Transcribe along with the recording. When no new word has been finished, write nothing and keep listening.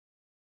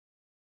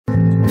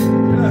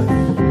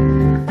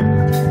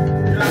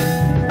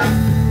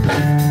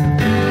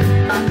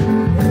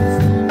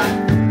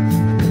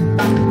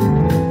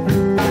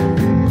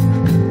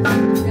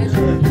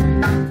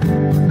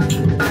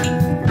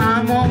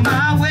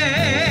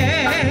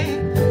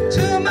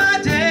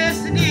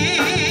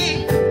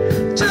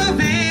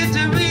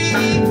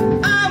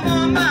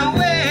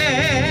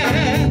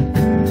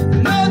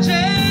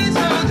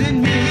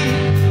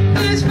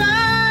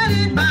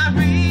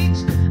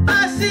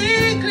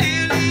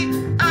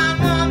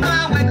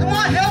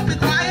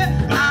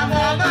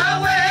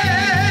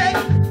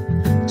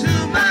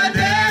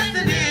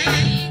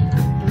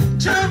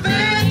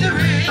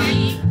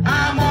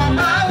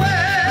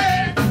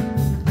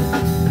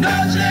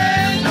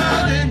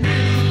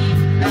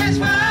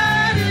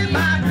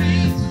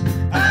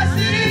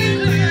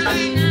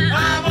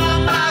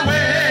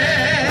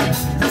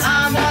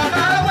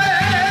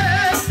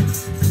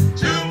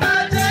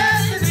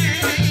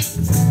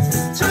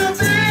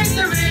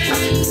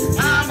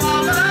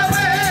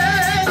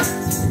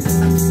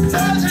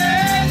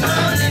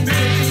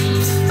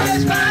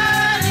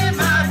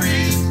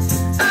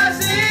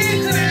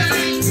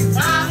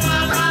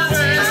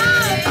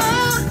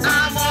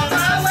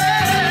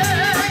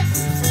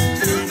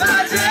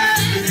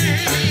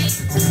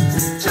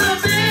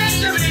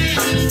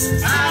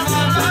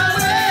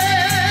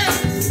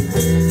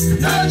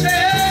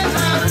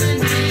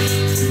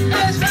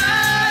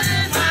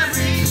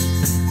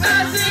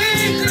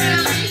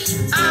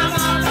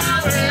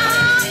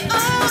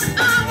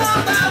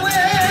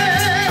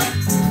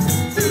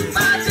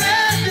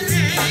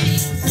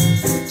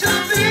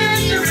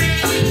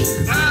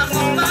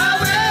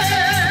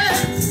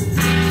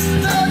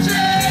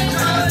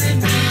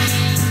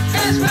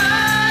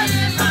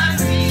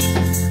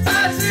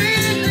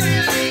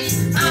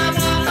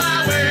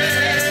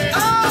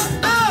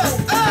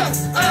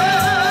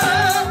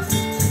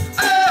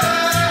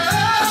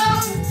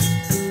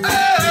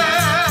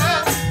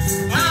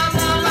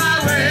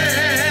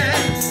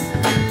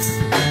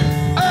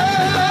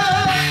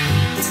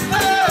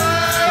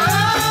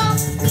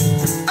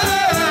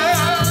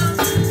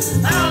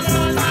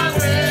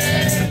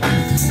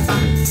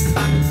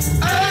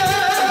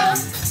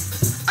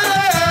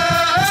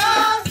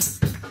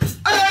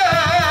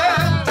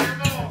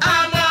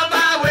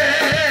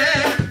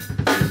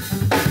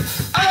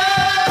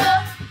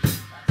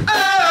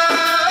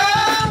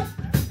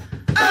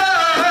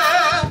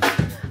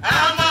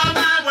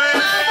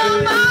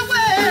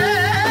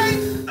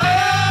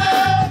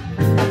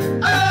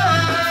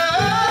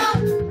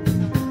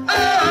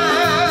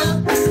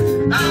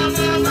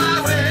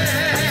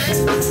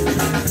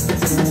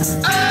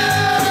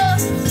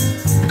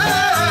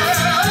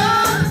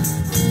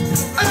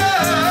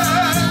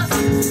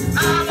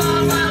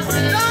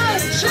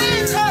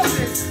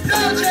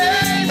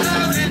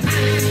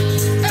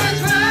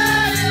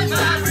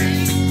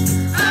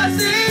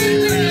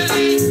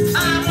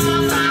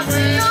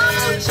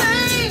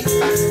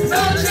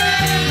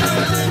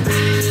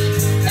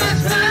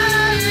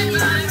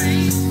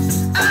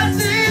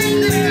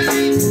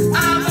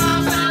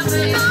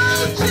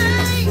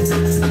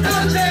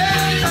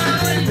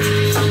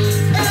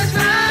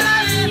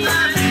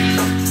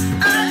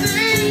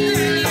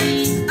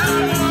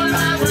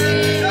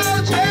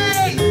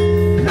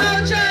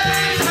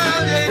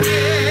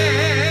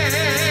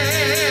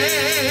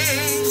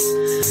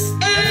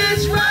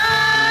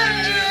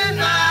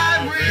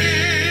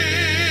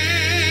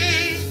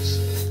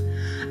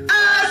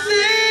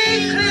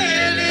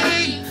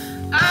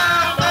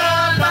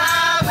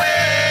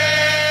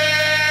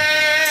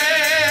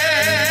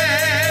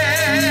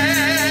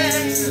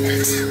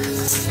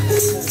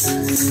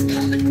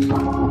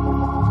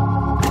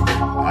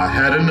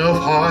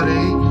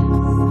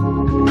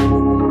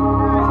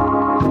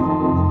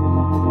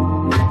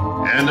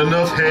and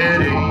enough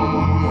headache.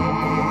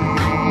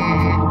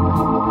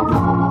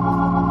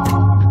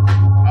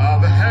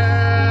 I've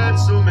had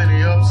so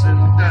many ups and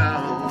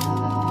downs.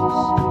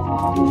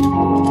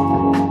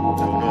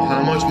 Don't know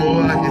how much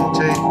more I can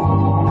take.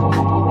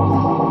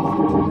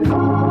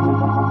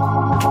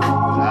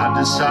 But I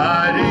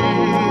decided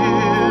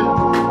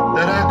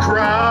that I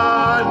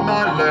cried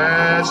my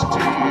last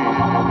tear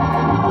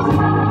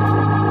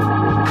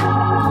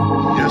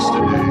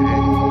yesterday.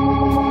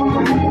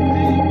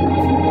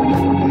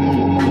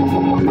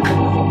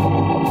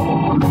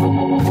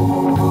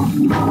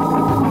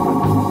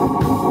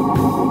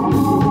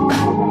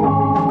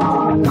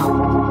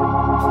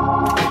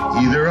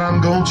 Either I'm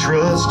gonna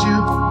trust you,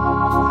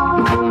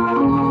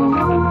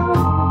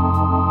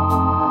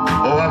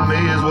 or I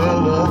may as well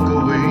walk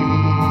away.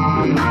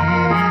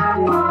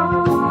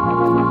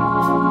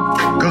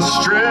 'Cause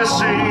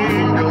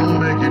stressing don't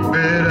make it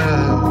better,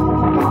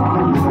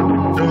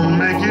 don't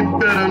make it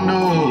better,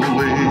 no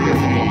way.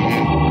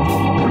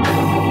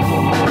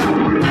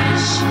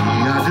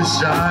 See, I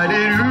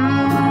decided,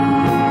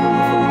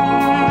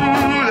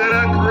 that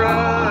I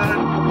cried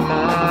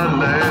my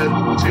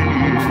last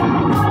tear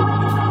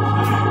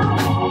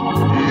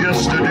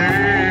yesterday.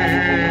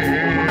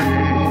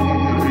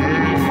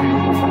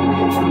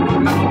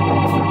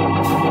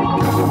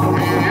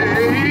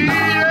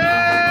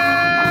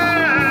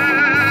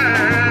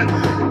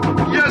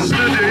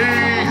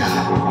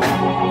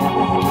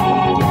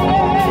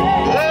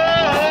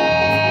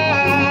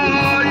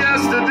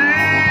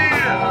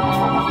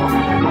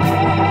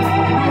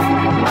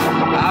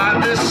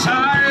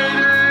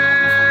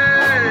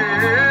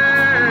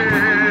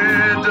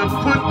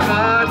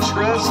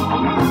 Trust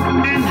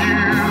in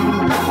you.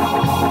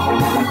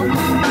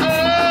 Oh,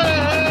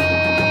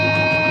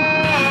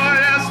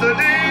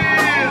 yesterday,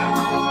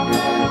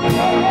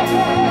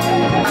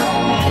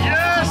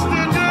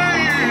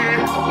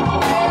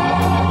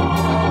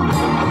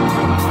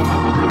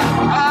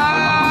 I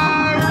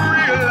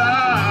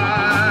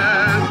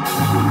realized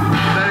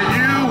that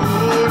you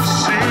would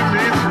see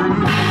me through.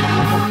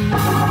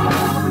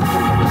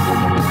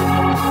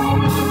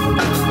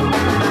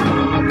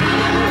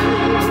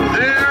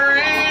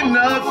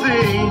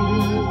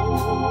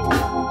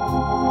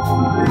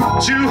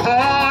 Too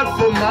hard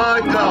for my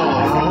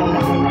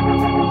God,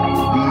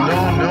 no,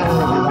 no.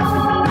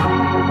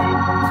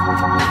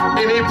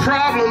 Any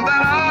problem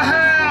that I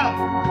have,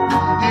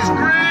 He's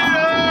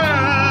greater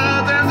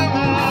than them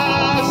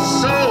all.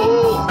 So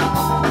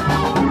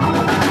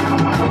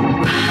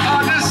I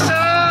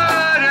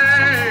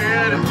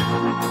decided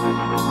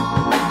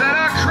that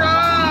I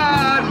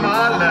cried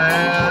my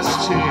last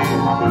tear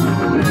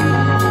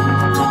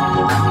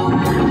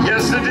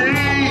yesterday.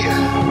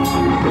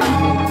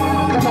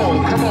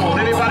 Come on,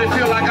 anybody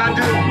feel like I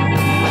do?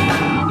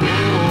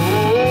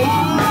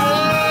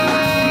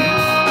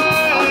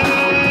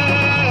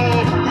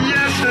 Oh,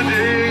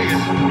 yesterday,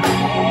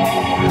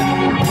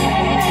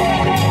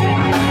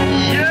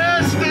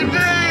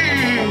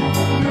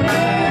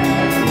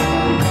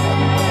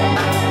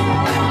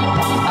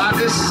 I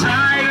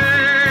decided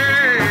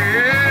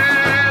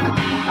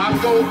I'm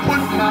gonna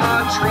put my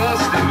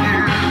trust in you.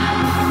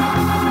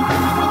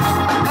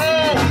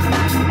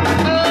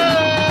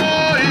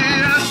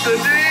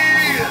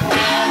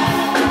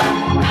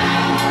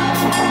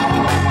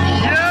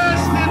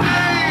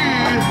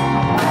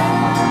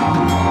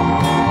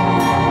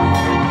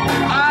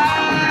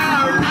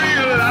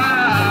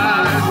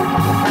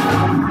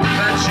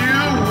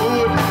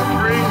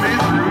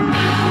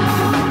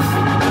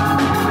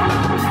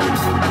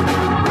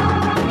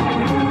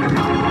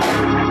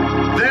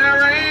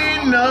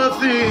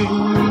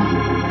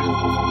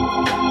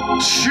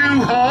 Too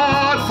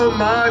hard for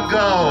my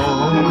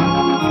God,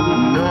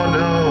 no,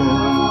 no.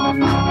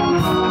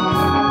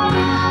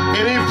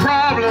 Any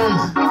problem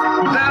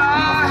that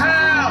I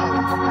have,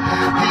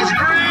 He's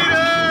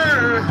greater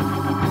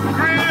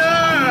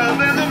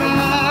than them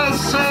all.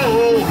 So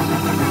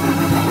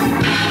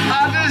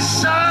I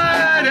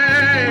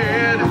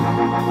decided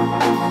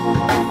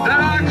that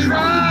I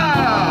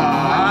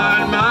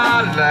cried my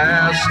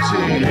last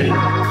tear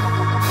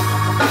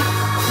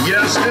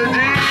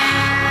yesterday.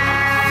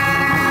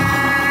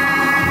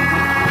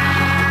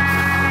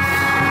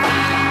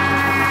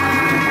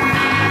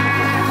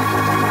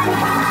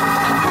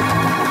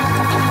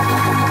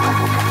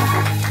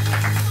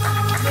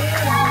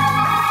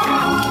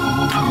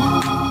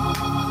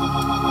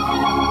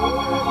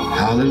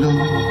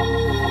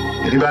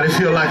 Hallelujah. Anybody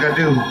feel like I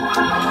do?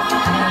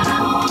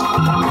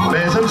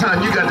 Man,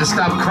 sometimes you got to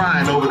stop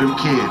crying over them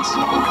kids.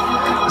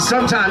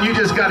 Sometimes you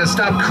just got to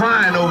stop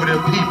crying over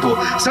them people.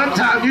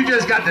 Sometimes you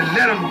just got to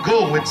let them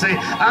go and say,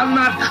 I'm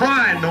not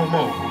crying no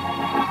more.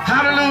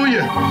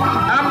 Hallelujah.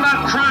 I'm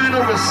not crying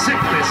over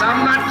sickness.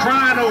 I'm not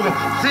crying over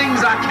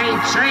things I can't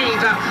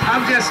change.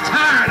 I'm just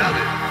tired of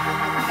it.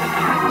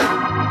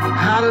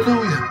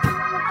 Hallelujah.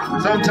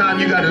 So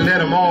Sometimes you got to let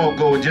them all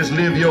go and just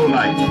live your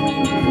life.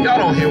 Y'all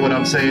don't hear what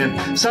I'm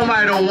saying.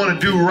 Somebody don't want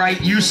to do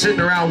right. You sitting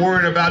around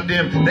worrying about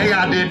them. They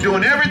out there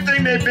doing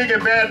everything they big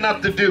and bad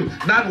enough to do.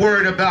 Not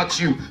worried about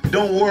you.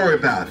 Don't worry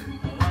about it.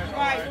 That's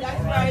right.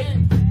 That's right.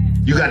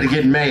 You got to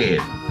get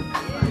mad.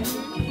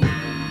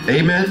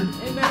 Amen?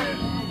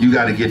 Amen. You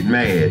got to get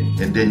mad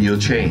and then you'll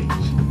change.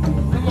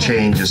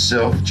 Change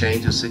yourself,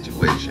 change your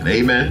situation.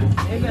 Amen?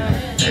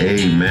 Amen.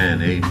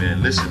 Amen.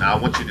 Amen. Listen, I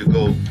want you to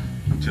go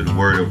to the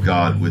Word of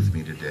God with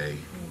me today.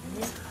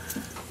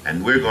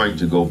 And we're going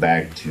to go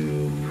back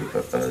to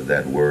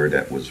that word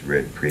that was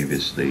read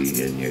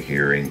previously in your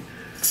hearing.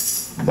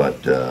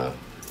 But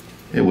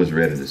it was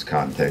read in this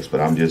context.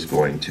 But I'm just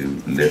going to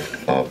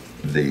lift up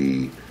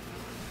the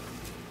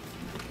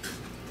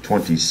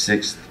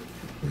 26th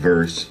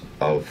verse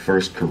of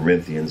 1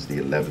 Corinthians, the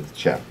 11th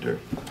chapter.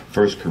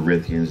 1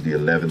 Corinthians, the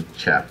 11th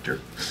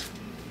chapter.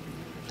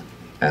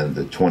 And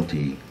the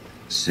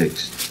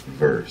 26th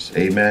verse.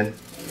 Amen?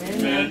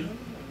 Amen.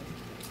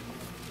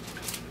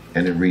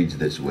 And it reads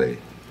this way.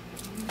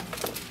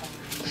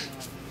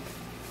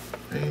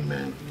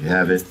 Amen. You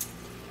have it?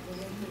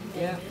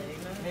 Yeah.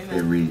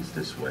 It reads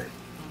this way.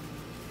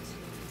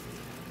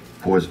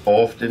 For as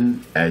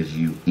often as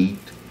you eat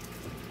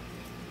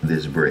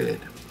this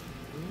bread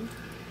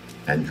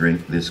and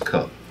drink this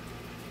cup,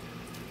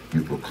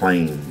 you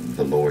proclaim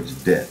the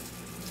Lord's death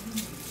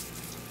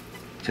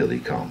till he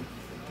come.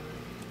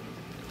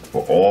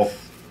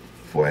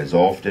 For as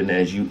often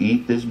as you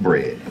eat this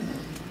bread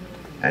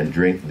and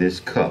drink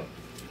this cup,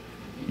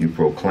 you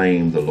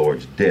proclaim the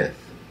Lord's death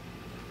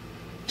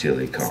till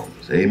he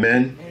comes.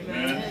 Amen?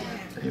 Amen.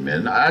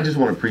 Amen. I just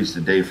want to preach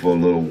today for a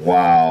little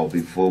while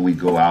before we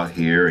go out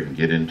here and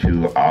get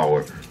into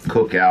our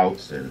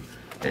cookouts and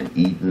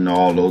eating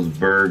all those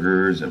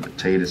burgers and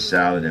potato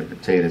salad,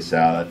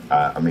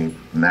 I mean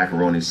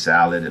macaroni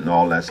salad and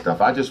all that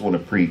stuff. I just want to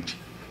preach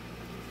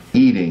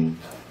eating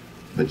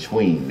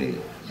between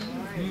meals.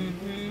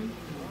 Mm-hmm.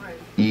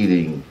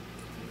 Eating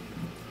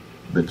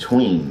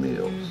between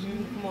meals.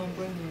 Mm-hmm. Come on,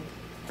 bring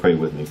it. Pray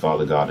with me.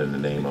 Father God, in the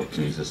name of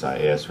Jesus, I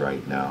ask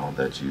right now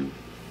that you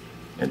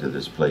enter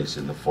this place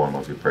in the form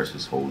of your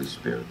precious Holy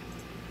Spirit.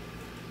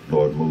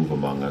 Lord, move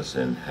among us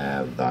and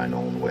have thine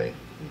own way.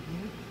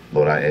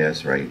 Lord, I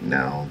ask right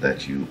now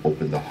that you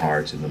open the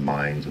hearts and the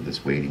minds of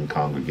this waiting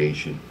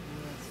congregation,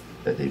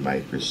 that they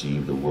might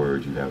receive the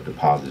word you have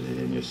deposited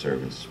in your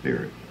servant's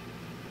spirit.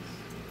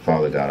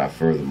 Father God, I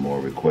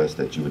furthermore request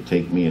that you would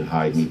take me and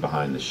hide me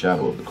behind the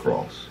shadow of the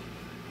cross,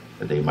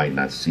 that they might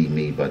not see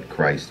me but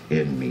Christ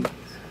in me.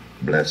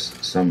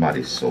 Bless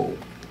somebody's soul.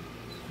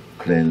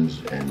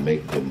 Cleanse and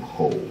make them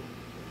whole.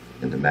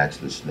 In the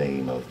matchless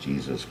name of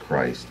Jesus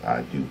Christ,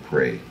 I do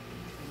pray.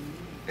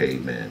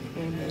 Amen.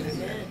 Amen.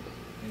 Amen.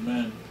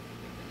 Amen.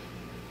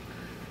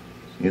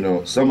 You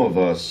know, some of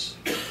us,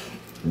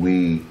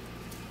 we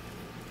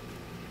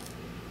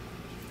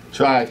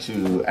try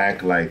to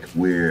act like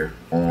we're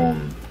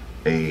on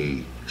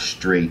a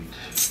straight,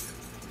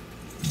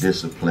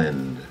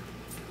 disciplined,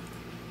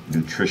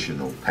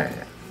 nutritional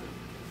path.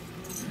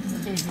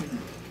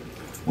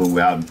 When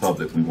we're out in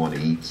public, we want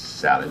to eat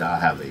salad. I'll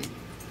have a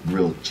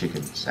grilled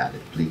chicken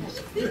salad,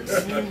 please.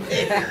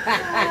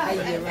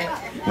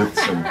 With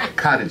some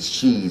cottage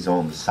cheese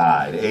on the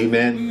side.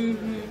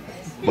 Amen?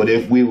 But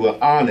if we were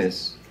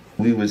honest,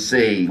 we would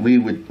say, we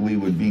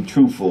would be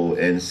truthful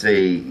and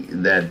say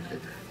that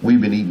we've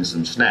been eating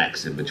some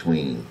snacks in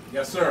between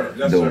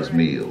those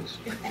meals.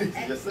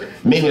 Yes, sir.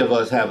 Many of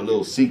us have a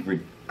little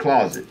secret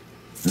closet,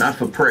 not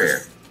for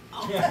prayer,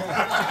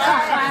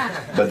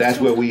 but that's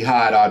where we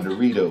hide our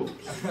Doritos.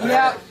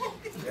 Yep.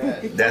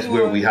 That's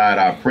where we hide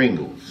our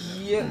Pringles.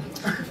 Yep.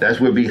 That's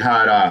where we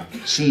hide our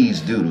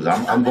cheese doodles.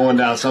 I'm going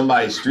down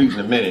somebody's street in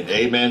a minute.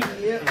 Amen.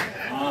 Yep.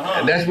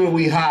 And that's where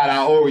we hide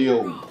our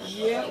Oreos.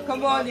 Yep.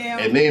 Come on now.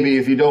 And maybe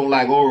if you don't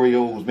like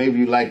Oreos, maybe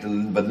you like the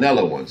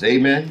vanilla ones.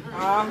 Amen.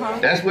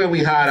 That's where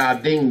we hide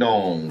our ding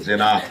dongs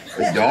and our,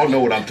 y'all know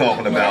what I'm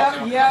talking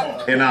about.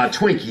 Yep. And our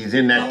Twinkies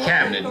in that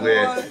cabinet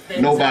where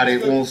nobody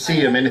won't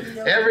see them. And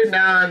every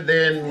now and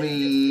then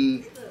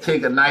we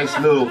take a nice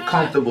little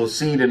comfortable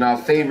seat in our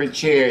favorite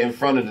chair in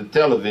front of the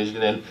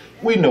television, and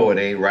we know it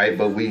ain't right,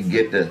 but we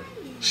get the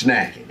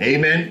snacking.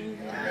 Amen.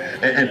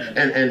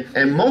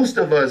 And most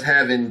of us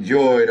have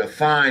enjoyed a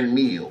fine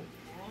meal,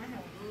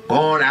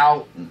 gone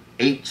out and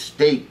ate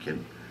steak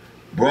and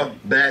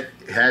brought back,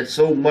 had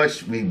so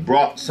much we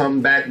brought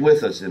some back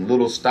with us in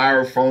little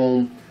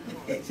styrofoam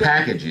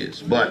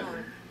packages. But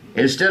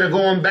instead of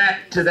going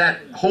back to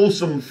that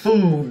wholesome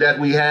food that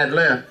we had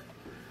left,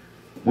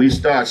 we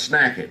start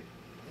snacking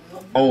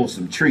on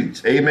some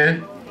treats.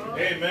 Amen.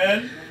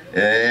 Amen.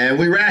 And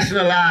we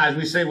rationalize.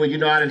 We say, well, you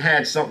know, I done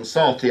had something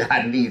salty.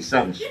 I need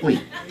something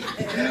sweet.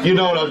 You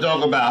know what I'm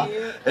talking about.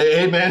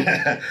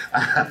 Amen.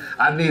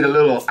 I need a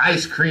little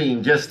ice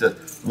cream just to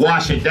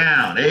wash it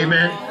down.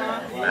 Amen.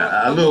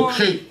 A little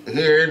cake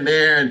here and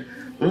there, and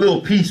a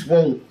little piece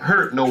won't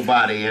hurt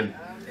nobody. And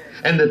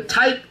the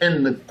type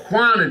and the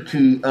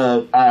quantity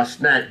of our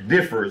snack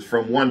differs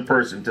from one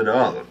person to the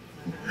other.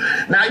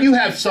 Now you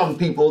have some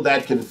people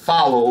that can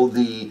follow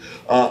the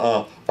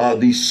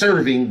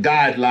serving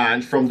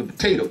guidelines from the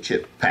potato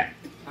chip pack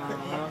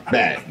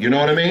bag. You know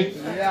what I mean?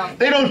 Yeah.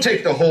 They don't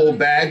take the whole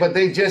bag, but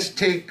they just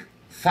take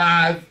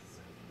 5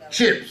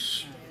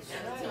 chips.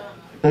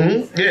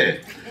 Yeah.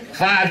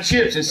 5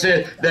 chips. It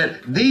said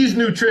that these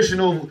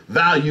nutritional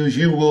values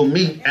you will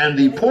meet, and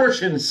the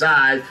portion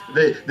size,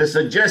 the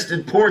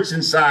suggested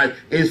portion size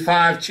is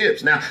 5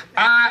 chips. Now,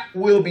 I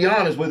will be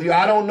honest with you,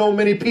 I don't know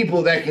many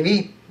people that can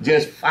eat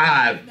just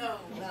 5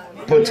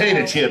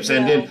 potato chips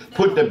and then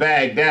put the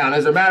bag down.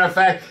 As a matter of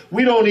fact,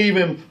 we don't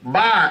even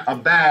buy a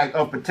bag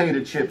of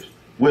potato chips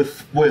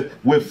with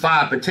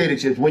 5 potato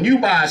chips. When you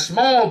buy a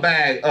small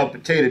bag of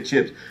potato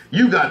chips,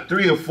 you got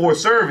 3 or 4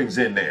 servings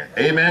in there.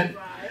 Amen?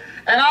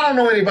 And I don't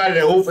know anybody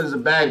that opens a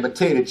bag of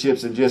potato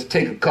chips and just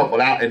take a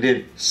couple out and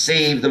then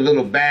save the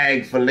little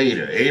bag for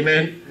later.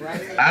 Amen?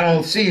 I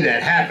don't see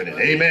that happening.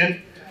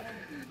 Amen?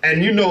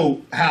 And you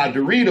know how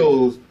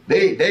Doritos,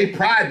 they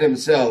pride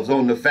themselves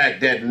on the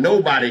fact that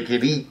nobody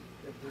can eat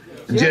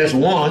just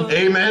one.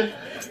 Amen?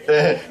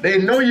 They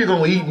know you're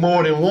going to eat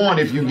more than one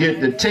if you get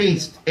the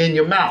taste in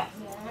your mouth.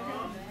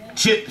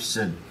 Chips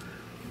and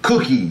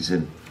cookies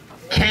and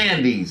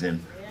candies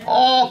and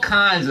all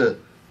kinds of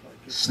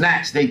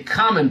snacks, they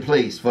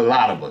commonplace for a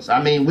lot of us.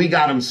 I mean, we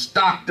got them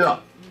stocked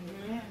up,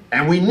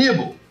 and we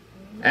nibble,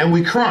 and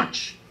we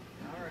crunch.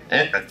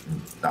 And,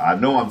 I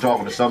know I'm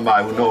talking to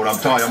somebody who knows what I'm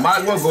talking. I might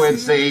as well go ahead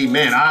and say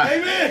amen.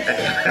 Amen.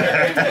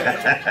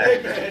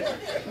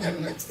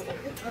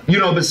 You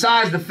know,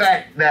 besides the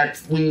fact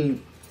that we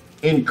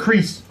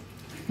increase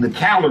the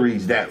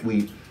calories that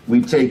we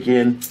take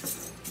in,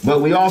 but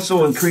we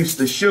also increase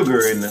the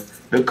sugar and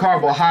the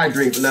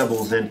carbohydrate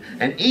levels, and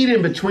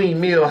eating between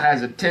meals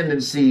has a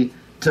tendency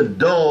to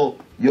dull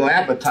your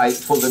appetite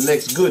for the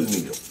next good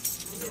meal.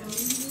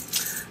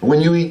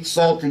 When you eat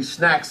salty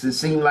snacks, it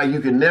seems like you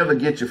can never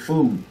get your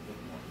food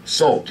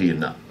salty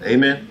enough.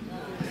 Amen?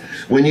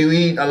 When you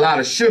eat a lot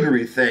of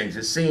sugary things,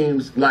 it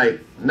seems like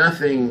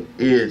nothing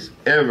is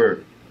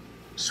ever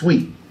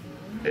sweet.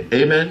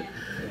 Amen?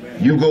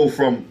 You go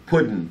from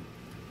putting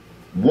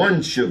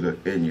 1 sugar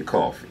in your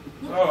coffee.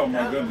 Oh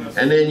my goodness.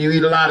 And then you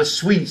eat a lot of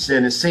sweets,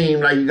 and it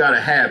seems like you got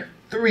to have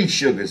 3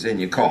 sugars in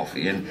your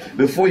coffee. And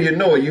before you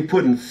know it, you're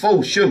putting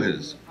 4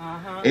 sugars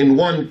in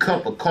 1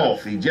 cup of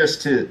coffee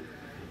just to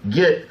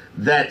get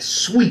that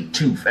sweet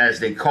tooth, as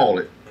they call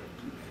it,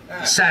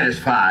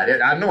 satisfied.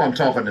 I know I'm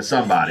talking to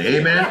somebody.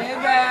 Amen?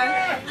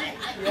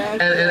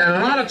 And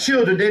a lot of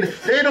children,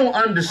 they don't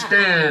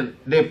understand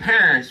their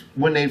parents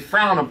when they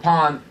frown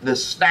upon the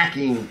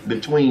snacking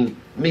between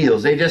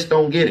meals. They just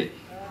don't get it.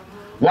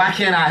 Why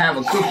can't I have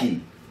a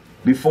cookie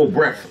before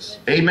breakfast?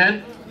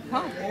 Amen?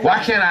 Why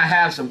can't I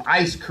have some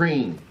ice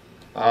cream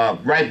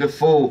right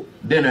before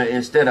dinner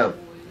instead of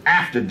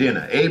after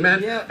dinner?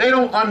 Amen? They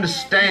don't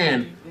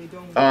understand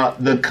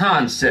the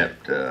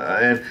concept.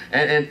 And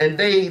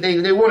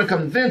they want to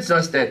convince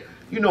us that,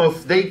 you know,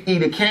 if they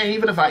eat a candy,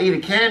 even if I eat a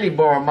candy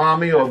bar,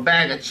 mommy, or a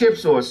bag of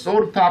chips, or a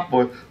soda pop,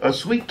 or a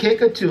sweet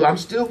cake or 2, I'm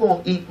still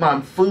going to eat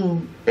my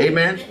food.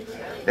 Amen?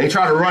 They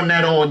try to run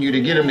that on you to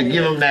get them to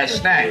give them that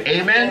snack.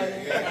 Amen?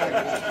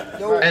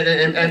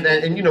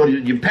 And you know,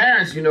 your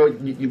parents,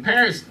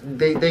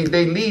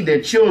 they lead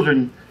their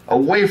children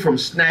away from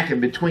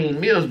snacking between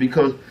meals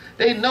because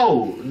they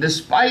know,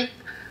 despite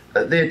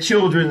their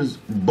children's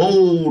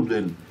bold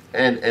and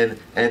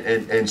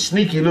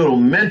sneaky little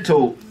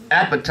mental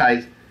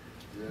appetites,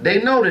 they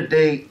know that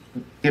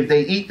if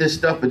they eat this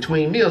stuff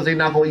between meals, they're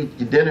not going to eat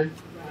your dinner.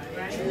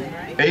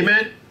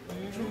 Amen?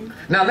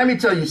 Now, let me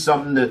tell you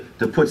something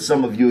to put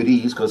some of you at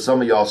ease, because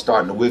some of y'all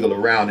starting to wiggle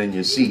around in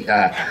your seat.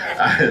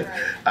 Like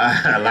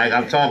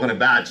I'm talking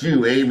about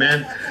you,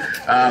 amen?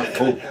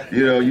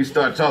 You know, you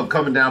start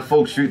coming down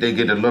Folk Street, they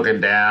get to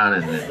looking down,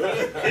 and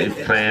they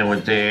playing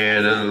with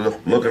their,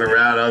 looking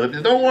around other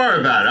people. Don't worry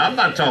about it. I'm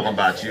not talking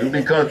about you,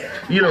 because,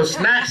 you know,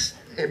 snacks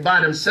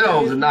by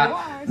themselves are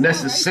not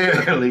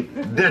necessarily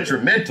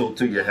detrimental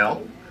to your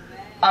health.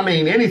 I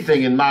mean,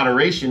 anything in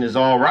moderation is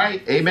all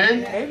right,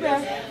 amen?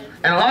 Amen.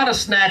 And a lot of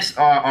snacks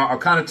are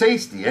kind of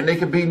tasty, and they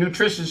can be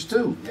nutritious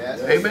too.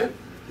 Yes. Amen?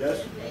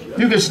 Yes.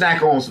 You can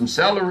snack on some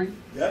celery.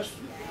 Yes.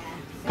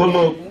 Put a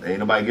little, ain't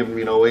nobody giving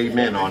me no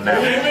amen on that.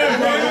 Amen,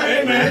 brother.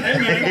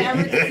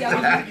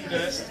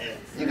 Amen.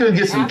 You can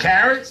get some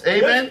carrots,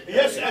 amen?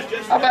 Yes,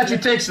 yes. How about you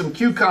take some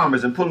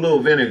cucumbers and put a little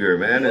vinegar,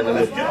 man, and a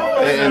little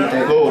salt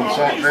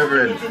and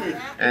pepper,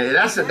 and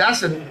that's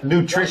a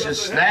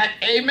nutritious snack,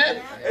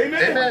 amen?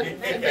 Amen. Amen.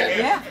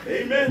 Amen.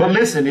 Amen. But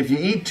listen, if you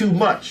eat too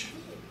much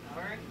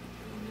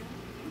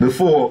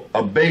before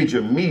a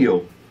major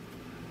meal,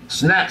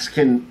 snacks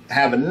can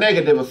have a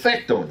negative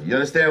effect on you. You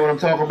understand what I'm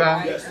talking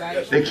about?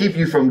 Yes. They keep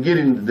you from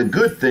getting the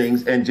good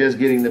things and just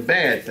getting the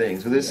bad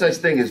things. So there's such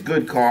thing as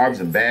good carbs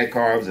and bad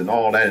carbs and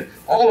all that.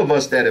 All of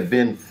us that have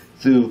been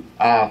through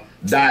our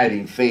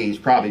dieting phase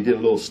probably did a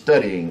little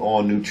studying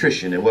on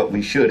nutrition and what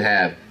we should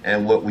have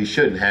and what we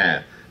shouldn't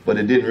have. But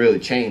it didn't really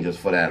change us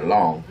for that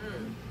long.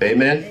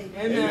 Amen?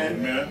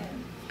 Amen.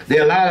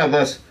 There are a lot of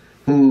us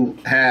who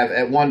have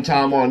at one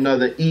time or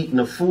another eaten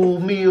a full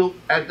meal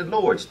at the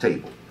Lord's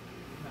table,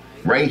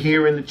 right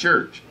here in the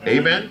church.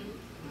 Amen.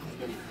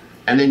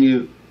 And then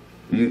you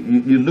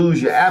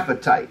lose your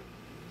appetite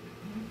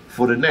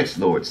for the next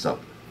Lord's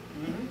Supper.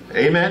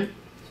 Amen.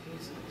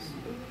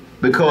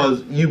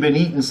 Because you've been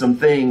eating some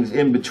things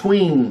in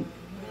between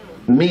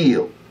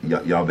meal.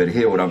 Y'all better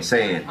hear what I'm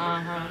saying.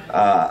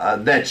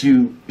 That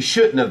you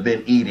shouldn't have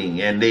been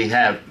eating, and they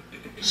have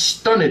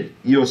stunted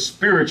your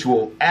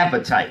spiritual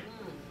appetite.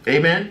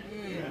 Amen.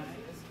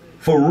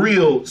 For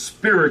real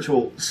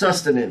spiritual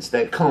sustenance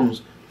that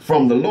comes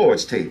from the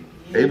Lord's table.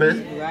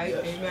 Amen. Right.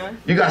 Amen.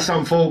 You got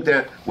some folk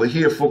that were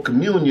here for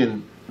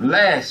communion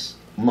last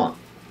month,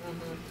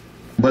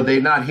 but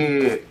they're not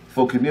here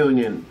for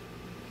communion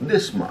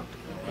this month.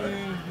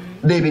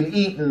 They've been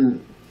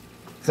eating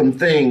some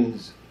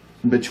things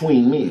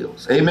between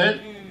meals. Amen.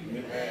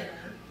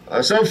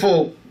 Some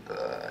folk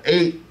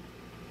ate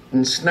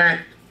and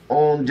snacked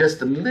on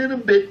just a little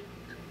bit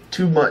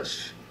too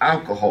much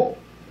alcohol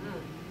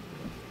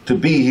to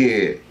be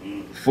here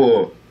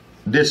for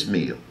this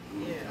meal.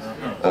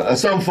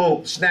 Some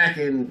folk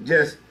snacking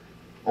just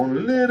on a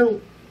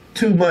little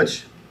too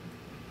much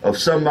of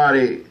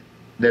somebody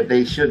that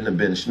they shouldn't have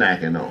been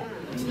snacking on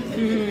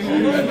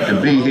to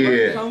be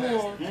here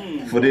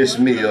for this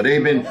meal.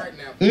 They've been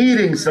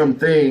eating some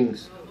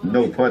things,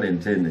 no pun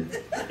intended,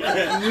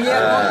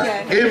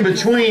 in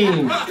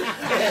between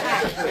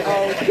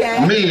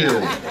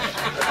meals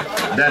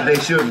that they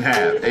shouldn't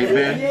have.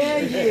 Amen.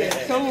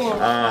 Yeah. Come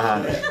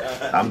on.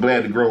 I'm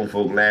glad the grown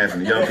folk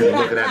laughing. The young people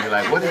looking at me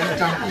like, what are you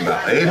talking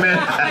about? Amen.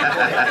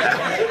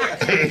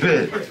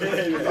 Amen.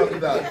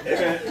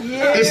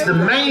 It's the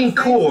main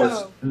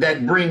course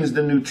that brings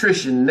the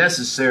nutrition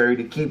necessary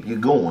to keep you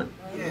going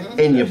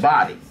in your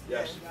body.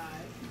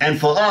 And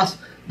for us,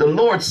 the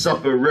Lord's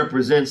Supper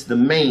represents the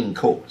main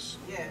course.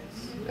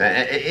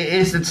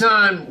 It's the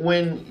time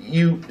when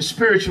you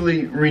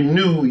spiritually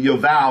renew your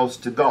vows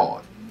to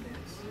God.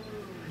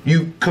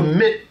 You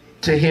commit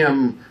to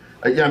Him.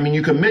 I mean,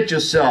 you commit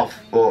yourself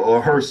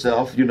or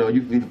herself, you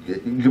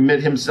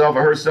commit himself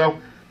or herself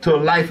to a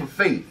life of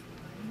faith.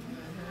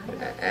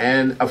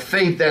 And a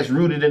faith that's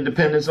rooted in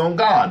dependence on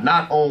God,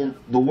 not on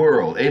the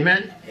world.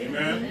 Amen?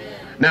 Amen.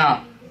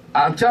 Now,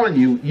 I'm telling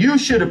you, you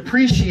should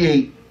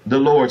appreciate the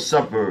Lord's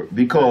Supper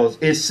because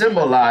it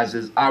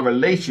symbolizes our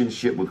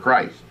relationship with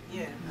Christ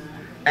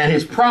and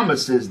His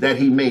promises that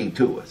He made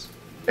to us.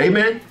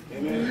 Amen?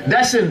 Amen.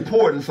 That's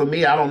important for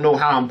me. I don't know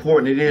how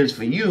important it is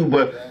for you,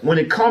 but when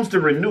it comes to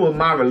renewing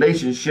my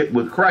relationship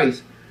with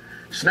Christ,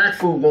 snack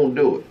food won't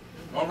do it.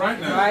 All right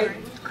now. Right.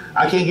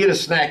 I can't get a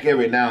snack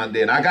every now and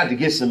then. I got to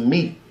get some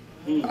meat.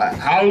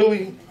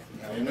 Hallelujah.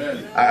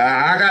 Amen.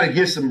 I got to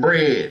get some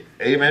bread.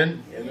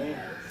 Amen. Amen.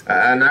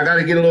 And I got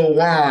to get a little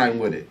wine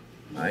with it.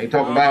 I ain't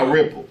talking about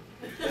Ripple.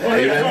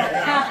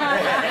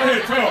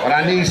 Amen. But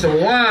I need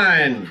some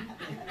wine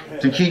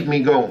to keep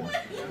me going.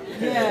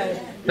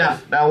 Yes.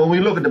 Now, when we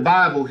look at the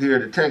Bible here,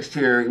 the text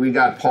here, we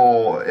got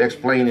Paul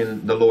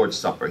explaining the Lord's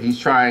Supper. He's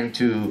trying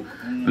to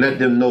let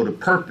them know the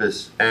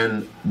purpose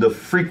and the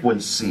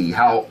frequency,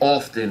 how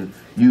often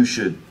you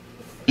should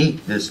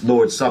eat this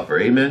Lord's Supper.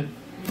 Amen?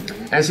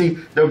 And see,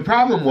 the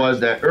problem was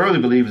that early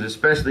believers,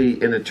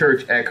 especially in the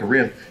church at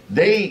Corinth,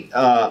 they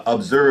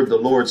observed the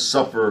Lord's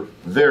Supper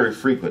very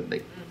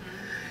frequently.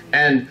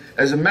 And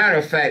as a matter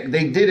of fact,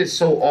 they did it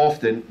so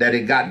often that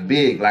it got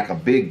big, like a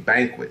big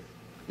banquet.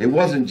 It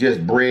wasn't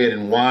just bread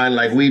and wine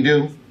like we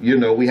do. You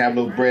know, we have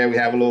a little bread, we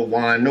have a little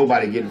wine,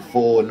 nobody getting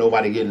full and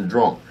nobody getting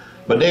drunk.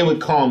 But they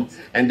would come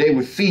and they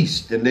would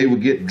feast and they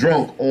would get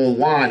drunk on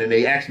wine, and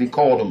they actually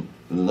called them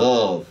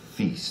love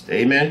feast.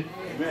 Amen?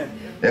 Amen.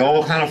 They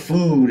all kind of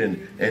food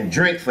and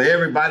drink for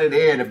everybody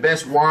there, the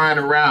best wine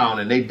around,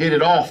 and they did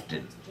it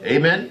often.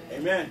 Amen?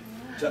 Amen.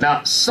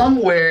 Now,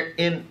 somewhere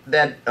in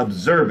that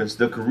observance,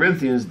 the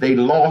Corinthians, they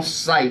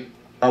lost sight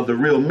of the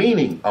real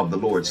meaning of the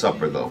Lord's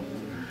Supper, though.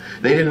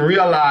 They didn't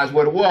realize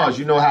what it was.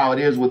 You know how it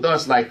is with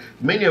us. Like,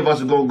 many of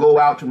us are going to go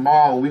out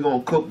tomorrow and we're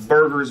going to cook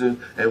burgers and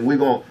we're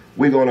going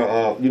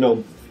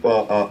to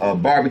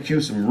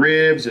barbecue some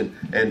ribs and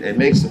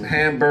make some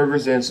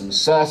hamburgers and some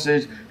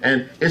sausage.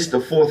 And it's the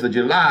 4th of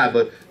July,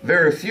 but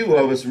very few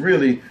of us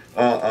really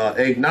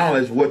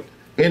acknowledge what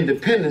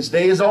Independence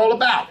Day is all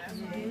about.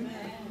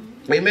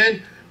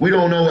 Amen? We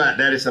don't know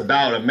that it's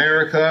about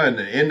America and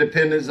the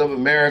independence of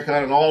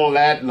America and all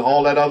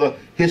that other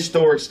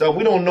historic stuff.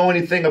 We don't know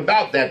anything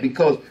about that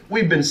because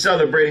we've been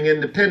celebrating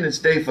Independence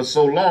Day for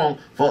so long.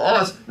 For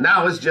us,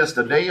 now it's just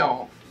a day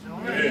off.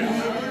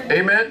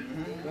 Amen?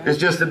 It's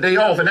just a day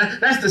off. And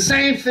that's the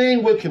same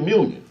thing with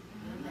communion.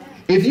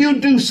 If you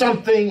do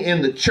something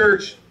in the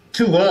church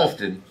too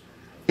often,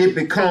 it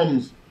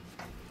becomes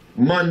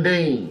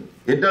mundane.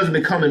 It doesn't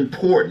become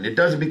important. It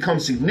doesn't become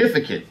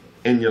significant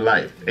in your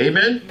life.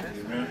 Amen?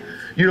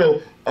 You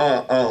know,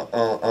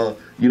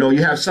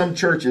 you have some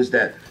churches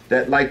that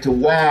like to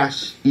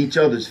wash each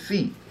other's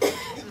feet.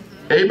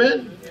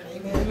 Amen?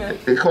 Amen.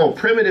 They're called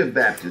primitive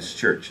Baptist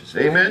churches.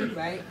 Amen?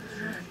 Right.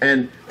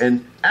 And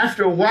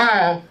after a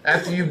while,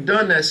 after you've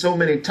done that so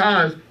many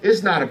times,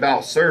 it's not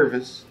about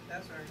service.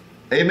 That's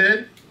right.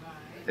 Amen?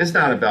 It's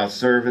not about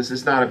service.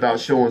 It's not about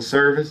showing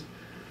service.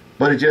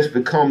 But it just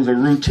becomes a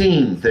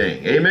routine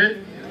thing.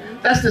 Amen?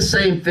 That's the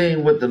same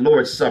thing with the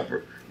Lord's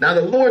Supper. Now,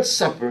 the Lord's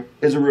Supper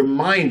is a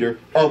reminder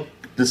of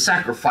the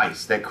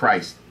sacrifice that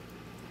Christ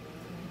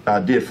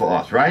did for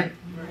us, right?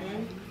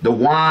 The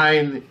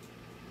wine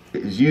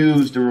is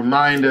used to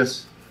remind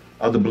us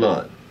of the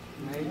blood.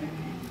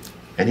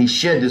 And he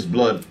shed his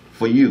blood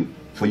for you,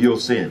 for your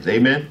sins.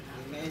 Amen?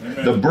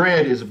 Amen. The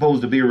bread is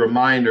supposed to be a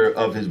reminder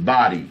of his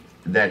body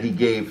that he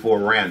gave for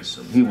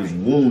ransom. He was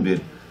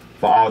wounded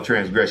for our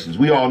transgressions.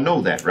 We all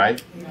know that,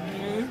 right?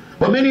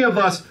 But many of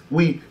us,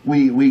 we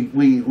get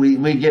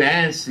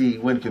antsy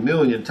when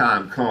communion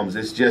time comes.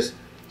 It's just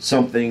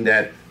something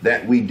that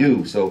we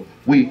do. So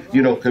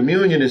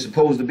communion is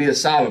supposed to be a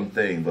solemn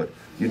thing, but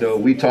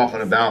we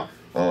talking about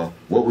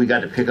what we got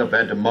to pick up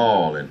at the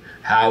mall and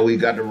how we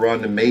got to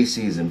run to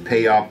Macy's and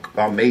pay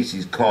our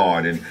Macy's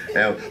card and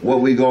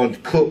what we going to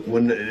cook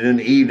when in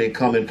the evening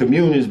coming.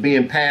 Communion is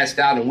being passed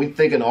out and we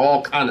thinking of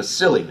all kind of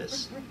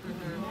silliness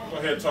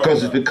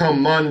because it's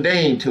become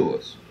mundane to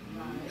us.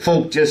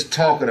 Folk just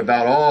talking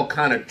about all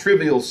kind of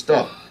trivial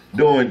stuff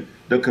during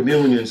the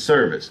communion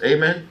service.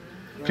 Amen?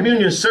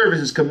 Communion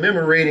service is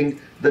commemorating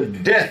the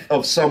death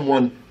of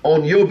someone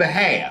on your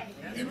behalf.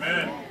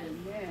 Amen.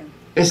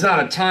 It's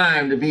not a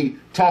time to be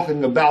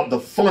talking about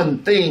the fun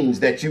things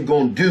that you're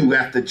going to do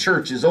after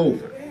church is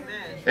over.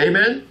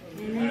 Amen?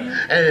 Amen.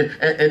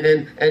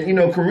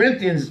 And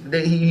Corinthians,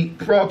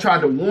 Paul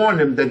tried to warn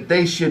them that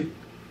they should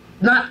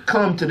not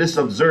come to this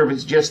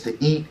observance just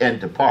to eat and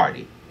to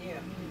party. Yeah.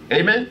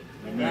 Amen?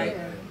 Right.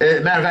 As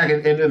a matter of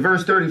fact, in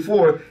verse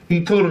 34,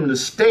 he told them to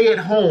stay at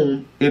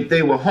home if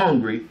they were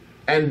hungry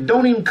and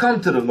don't even come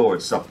to the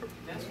Lord's Supper.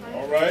 That's right.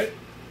 All right.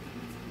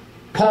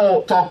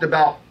 Paul talked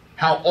about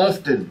how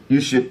often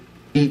you should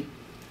eat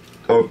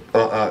or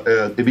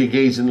be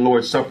engaged in the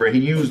Lord's Supper. He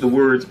used the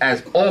words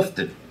as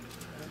often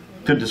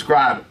to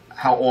describe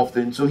how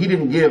often. So he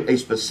didn't give a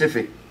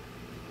specific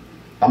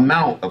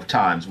amount of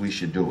times we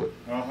should do it.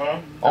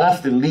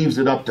 Often leaves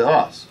it up to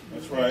us.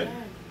 That's right.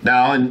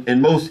 Now,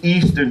 in most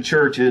Eastern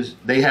churches,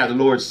 they have the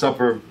Lord's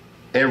Supper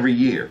every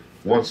year,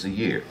 once a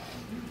year.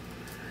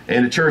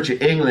 In the Church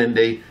of England,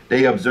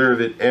 they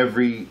observe it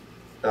every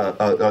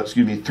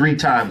 3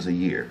 times a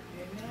year.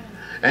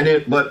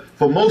 But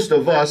for most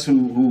of us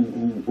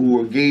who are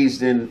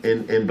engaged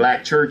in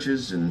black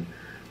churches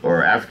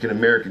or African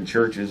American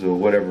churches or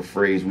whatever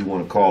phrase we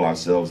want to call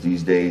ourselves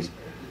these days,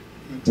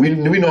 we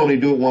normally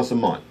do it once a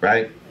month,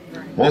 right?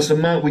 Once a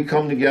month we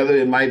come together.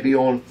 It might be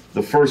on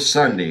the first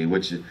Sunday,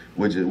 which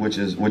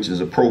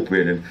is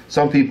appropriate. And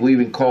some people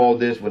even call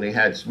this, when they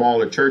had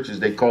smaller churches,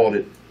 they called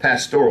it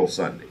Pastoral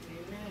Sunday.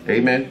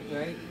 Amen.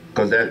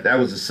 Because that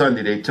was the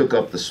Sunday they took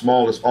up the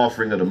smallest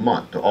offering of the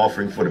month, the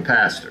offering for the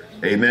pastor.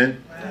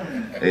 Amen.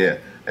 Yeah.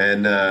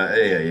 And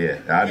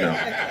I know.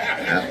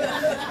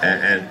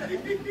 Yeah.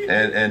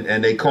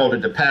 And they called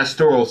it the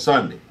Pastoral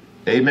Sunday.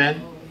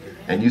 Amen.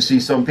 And you see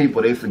some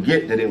people, they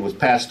forget that it was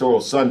Pastoral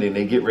Sunday and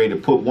they get ready to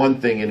put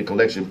one thing in the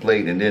collection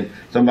plate and then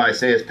somebody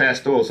says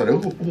Pastoral Sunday.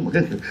 Ooh,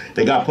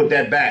 they got to put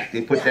that back.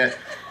 They put that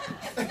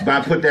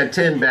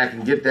 10 back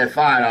and get that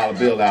 $5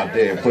 bill out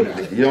there and put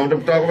it. You know what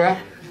I'm talking about?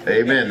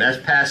 Amen. That's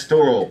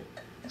Pastoral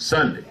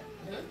Sunday.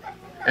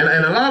 And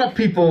a lot of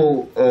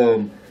people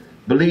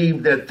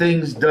believe that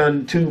things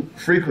done too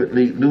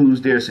frequently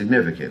lose their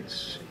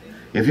significance.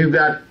 If you've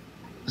got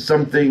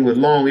something with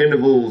long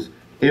intervals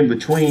in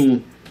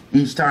between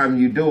each time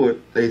you do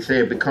it, they say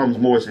it becomes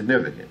more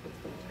significant.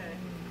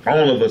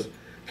 All of us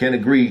can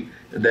agree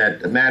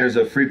that matters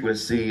of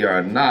frequency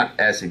are not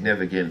as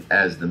significant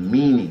as the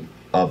meaning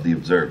of the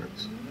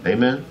observance.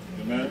 Amen?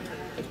 Amen.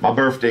 My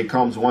birthday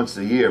comes once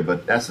a year,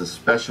 but that's a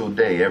special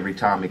day every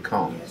time it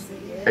comes.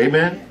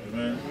 Amen?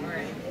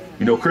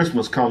 Amen.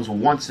 Christmas comes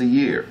once a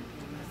year,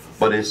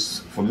 but it's,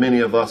 for many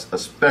of us, a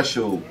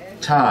special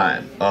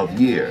time of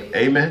year.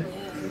 Amen?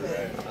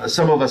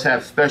 Some of us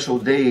have special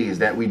days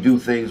that we do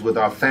things with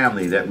our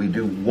family that we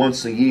do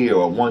once a year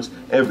or once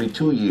every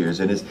 2 years,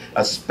 and it's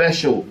a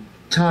special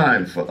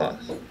time for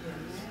us.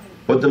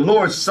 But the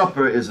Lord's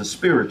Supper is a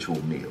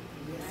spiritual meal.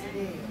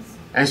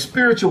 And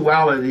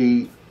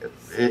spirituality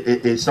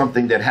is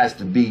something that has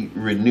to be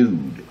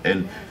renewed.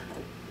 And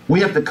we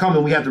have to come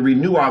and we have to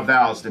renew our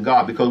vows to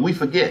God because we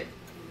forget.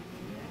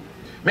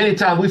 Many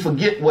times we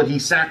forget what he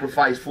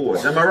sacrificed for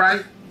us. Am I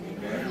right?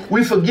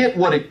 We forget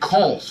what it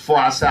costs for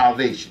our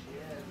salvation.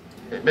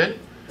 Amen.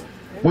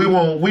 We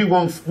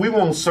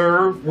won't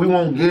serve, we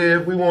won't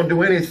give, we won't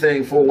do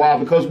anything for a while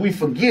because we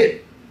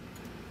forget.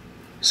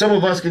 Some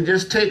of us can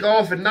just take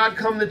off and not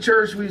come to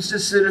church. We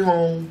just sit at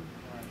home,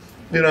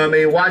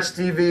 watch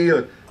TV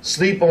or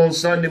sleep on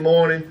Sunday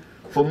morning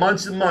for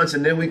months and months,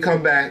 and then we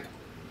come back.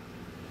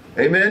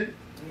 Amen?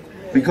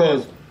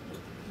 Because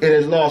it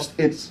has lost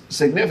its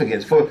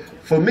significance.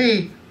 For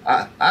me,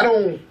 I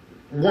don't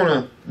want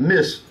to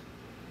miss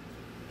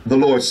the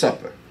Lord's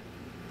Supper.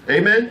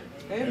 Amen?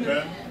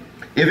 Amen.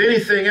 If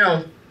anything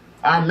else,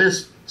 I'll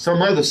miss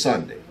some other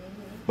Sunday.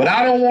 But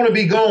I don't want to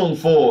be gone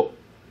for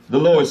the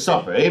Lord's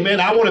Supper. Amen.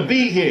 I want to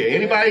be here.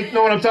 Anybody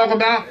know what I'm talking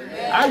about?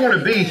 I want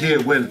to be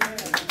here when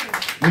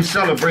we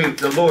celebrate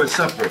the Lord's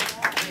Supper,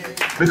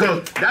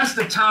 because that's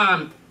the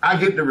time I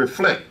get to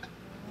reflect.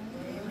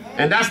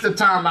 And that's the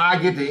time I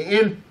get to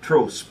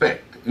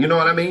introspect. You know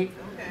what I mean?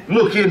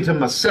 Look into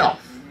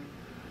myself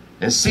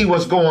and see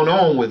what's going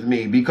on with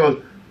me, because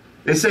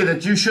they say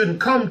that you shouldn't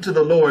come to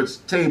the Lord's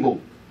table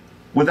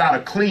without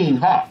a clean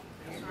heart.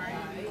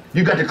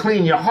 You got to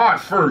clean your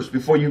heart first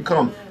before you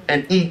come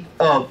and eat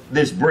of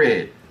this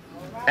bread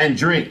and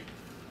drink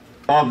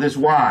of this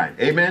wine.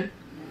 Amen?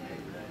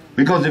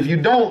 Because if you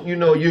don't, you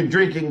know, you're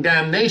drinking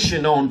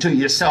damnation onto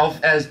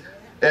yourself as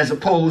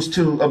opposed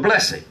to a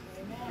blessing.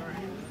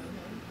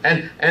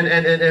 And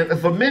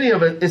for many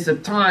of us, it's a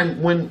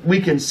time when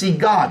we can see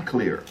God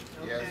clearer.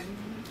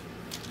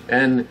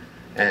 And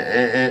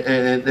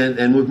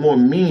with more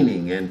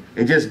meaning, and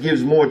it just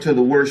gives more to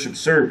the worship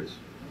service.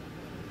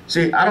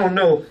 See, I don't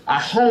know, I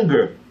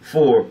hunger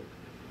for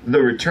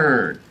the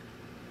return.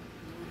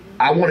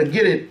 I want to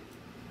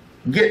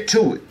get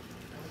to it.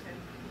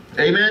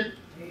 Amen?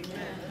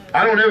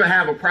 I don't ever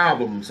have a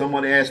problem.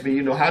 Someone asked me,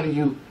 you know, how do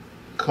you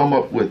come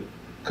up with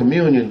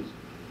communion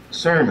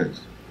sermons?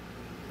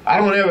 I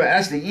don't ever,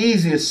 that's the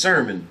easiest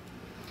sermon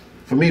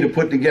for me to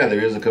put together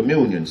is a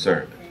communion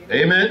sermon.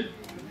 Amen?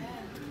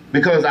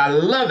 Because I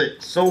love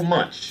it so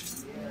much,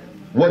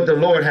 what the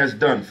Lord has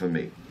done for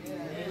me.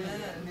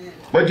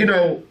 But you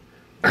know,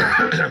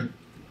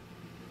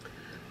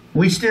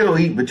 we still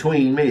eat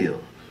between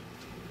meals.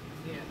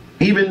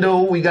 Even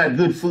though we got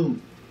good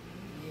food,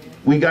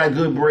 we got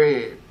good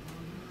bread,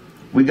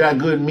 we got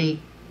good meat,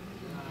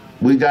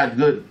 we got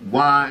good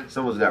wine.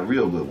 Some of us got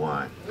real good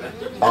wine.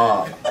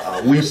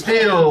 We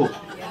still,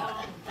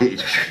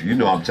 you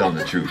know I'm telling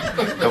the truth.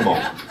 Come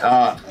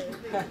on.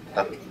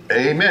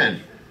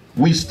 Amen.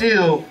 We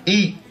still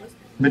eat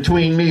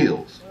between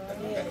meals.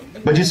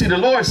 But you see, the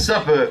Lord's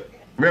Supper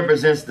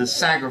represents the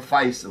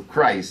sacrifice of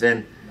Christ,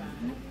 and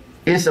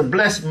it's a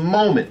blessed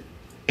moment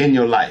in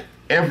your life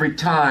every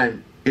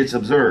time it's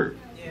observed.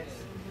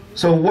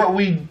 So what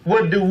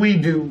do we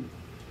do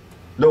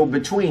though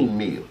between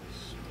meals?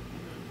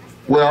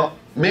 Well,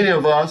 many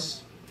of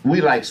us,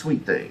 we like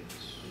sweet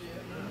things.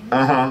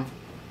 A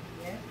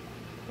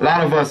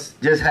lot of us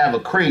just have a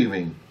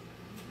craving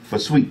for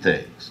sweet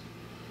things.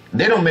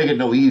 They don't make it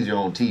no easier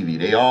on TV.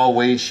 They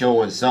always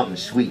showing something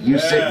sweet. You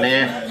sitting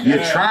there,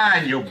 you're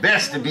trying your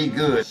best to be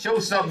good. Show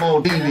something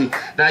on TV.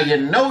 Now you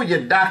know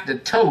your doctor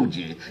told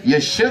you your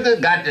sugar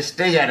got to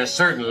stay at a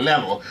certain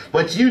level,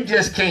 but you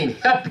just can't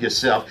help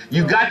yourself.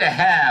 You got to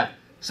have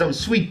some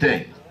sweet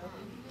things.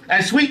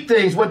 And sweet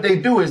things, what they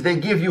do is they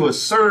give you a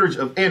surge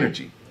of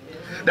energy.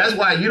 That's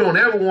why you don't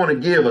ever want to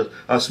give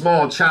a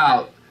small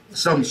child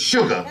some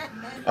sugar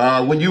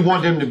when you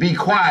want them to be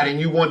quiet and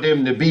you want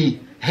them to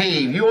behave.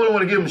 You only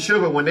want to give them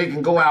sugar when they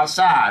can go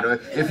outside. Or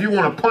if you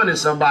want to punish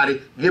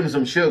somebody, give them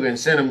some sugar and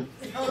send them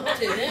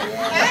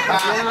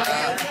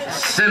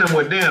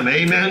with them.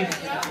 Amen.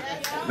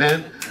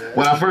 Man,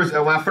 when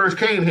I first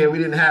came here, we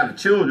didn't have a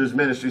children's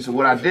ministry. So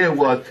what I did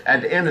was,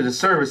 at the end of the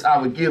service, I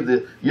would give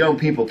the young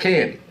people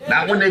candy.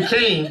 Not when they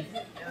came,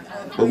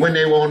 but when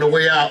they were on the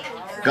way out.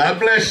 God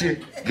bless you.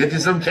 Get you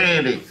some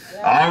candy.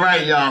 All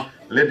right, y'all.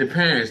 Let the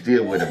parents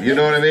deal with them. You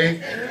know what I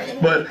mean?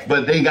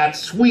 But they got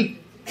sweet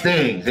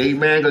things.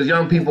 Amen. Because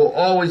young people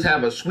always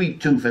have a sweet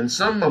tooth. And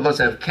some of us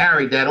have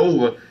carried that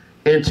over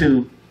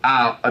into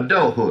our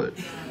adulthood.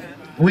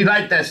 We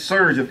like that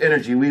surge of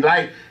energy. We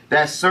like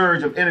that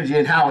surge of energy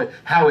and how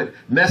it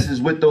messes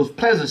with those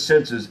pleasure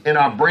sensors in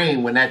our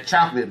brain when that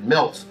chocolate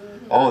melts.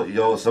 Oh,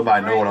 yo,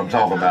 somebody know what I'm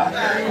talking about.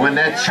 When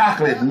that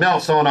chocolate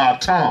melts on our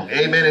tongue,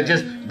 amen, it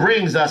just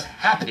brings us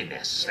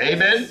happiness,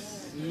 amen.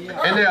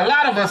 And there are a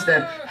lot of us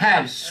that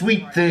have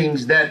sweet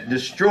things that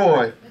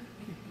destroy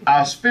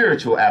our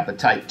spiritual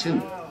appetite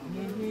too.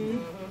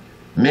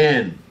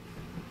 Men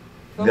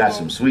got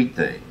some sweet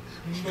things.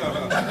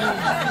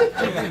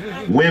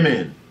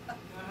 Women,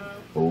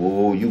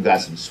 oh, you got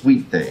some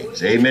sweet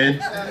things,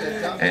 amen.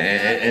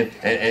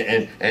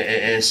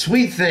 And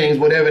sweet things,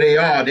 whatever they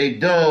are, they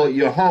dull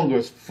your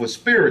hunger for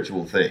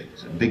spiritual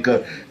things.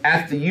 Because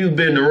after you've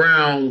been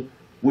around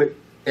with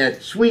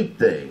that sweet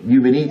thing,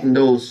 you've been eating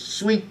those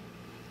sweet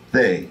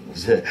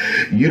things,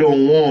 you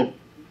don't want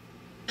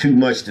too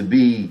much to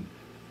be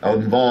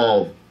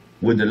involved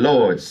with the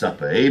Lord's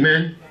Supper,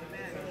 amen.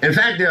 In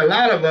fact, there are a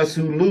lot of us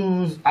who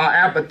lose our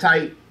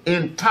appetite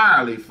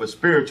entirely for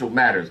spiritual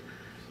matters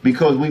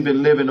because we've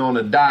been living on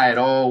a diet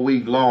all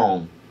week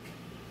long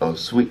of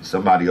sweet.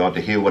 Somebody ought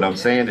to hear what I'm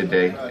saying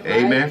today.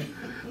 Amen.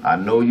 I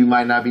know you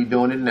might not be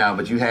doing it now,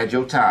 but you had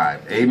your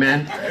time.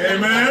 Amen.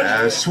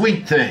 Amen.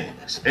 Sweet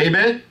things.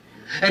 Amen.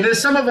 And then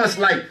some of us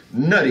like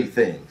nutty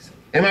things.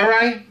 Am I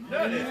right?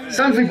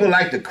 Some people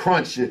like to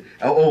crunch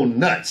on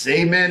nuts.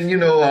 Amen. You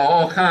know,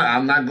 all kind.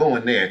 I'm not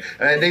going there.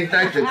 They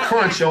like to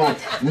crunch on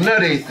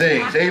nutty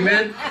things.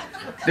 Amen.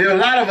 there are a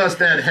lot of us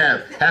that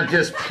have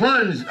just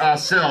plunged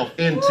ourselves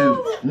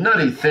into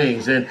nutty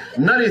things, and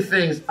nutty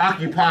things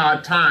occupy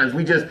our times.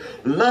 We just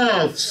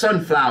love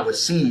sunflower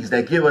seeds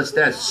that give us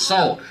that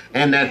salt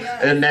and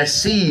that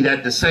seed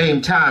at the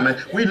same time. And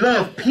we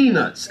love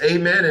peanuts,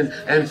 amen,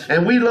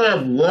 and we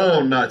love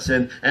walnuts,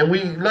 and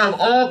we love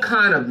all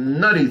kind of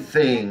nutty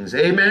things,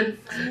 amen.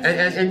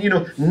 And you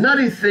know,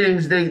 nutty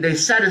things, they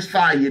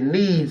satisfy your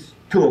needs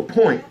to a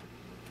point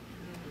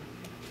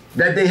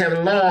that they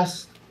have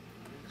lost.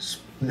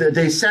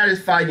 They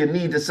satisfy your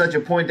need to such a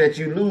point that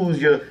you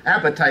lose your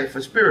appetite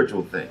for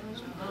spiritual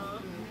things.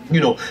 You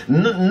know,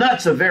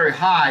 nuts are very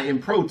high in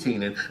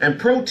protein, and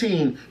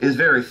protein is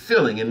very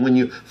filling. And when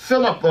you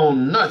fill up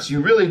on nuts,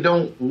 you really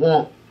don't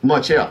want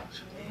much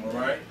else. All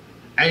right.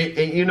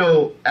 And you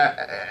know,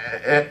 as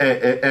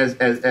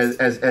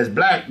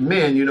black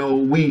men, you know,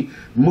 we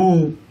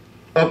move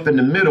up in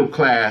the middle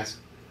class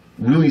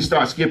when we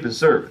start skipping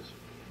service.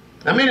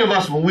 Now, many of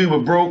us, when we were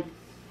broke,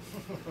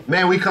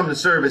 man, we come to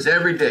service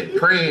every day,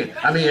 praying.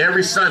 I mean,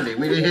 every Sunday.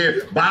 We did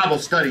hear Bible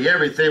study,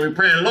 everything. We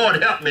praying,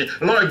 Lord, help me.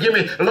 Lord, give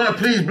me. Lord,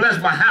 please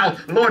bless my house.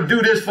 Lord,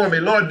 do this for me.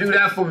 Lord, do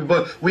that for me.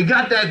 But we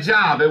got that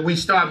job, and we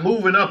start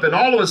moving up, and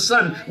all of a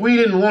sudden, we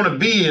didn't want to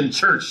be in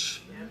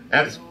church.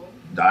 I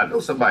know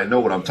somebody know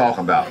what I'm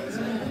talking about.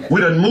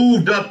 We done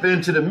moved up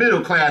into the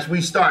middle class.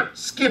 We start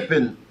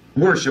skipping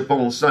worship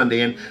on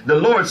Sunday, and the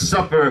Lord's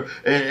Supper,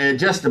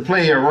 just to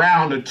play a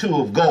round or two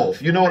of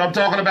golf. You know what I'm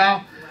talking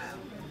about?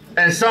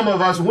 And some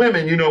of us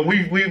women, you know,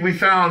 we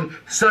found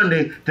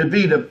Sunday to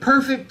be the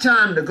perfect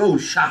time to go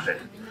shopping.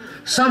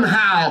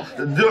 Somehow,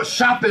 the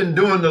shopping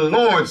during the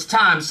Lord's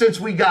time, since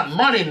we got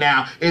money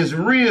now, is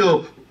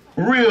real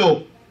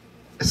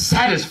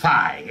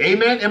satisfying.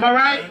 Amen? Am I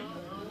right?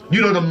 You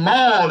know, the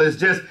mall is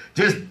just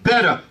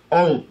better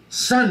on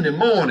Sunday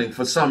morning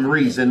for some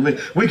reason.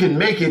 We can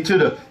make it to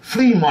the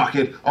flea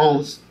market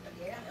on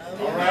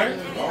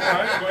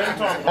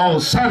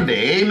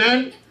Sunday.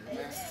 Amen?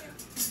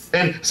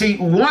 And see,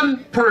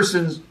 one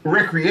person's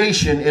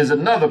recreation is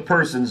another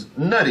person's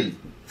nutty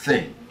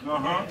thing.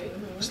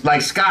 It's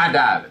like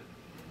skydiving.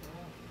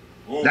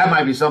 That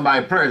might be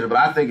somebody's pleasure, but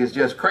I think it's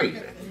just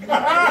crazy.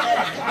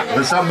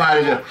 For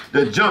somebody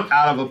to jump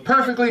out of a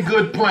perfectly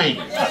good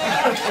plane.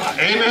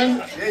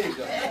 Amen?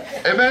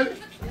 Amen?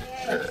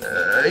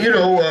 You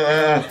know,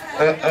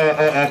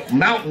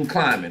 mountain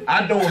climbing.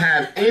 I don't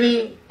have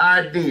any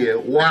idea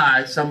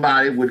why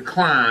somebody would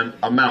climb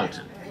a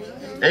mountain.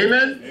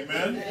 Amen?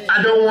 Amen.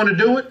 I don't want to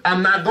do it.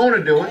 I'm not going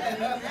to do it.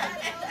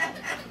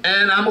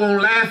 And I'm going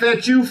to laugh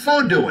at you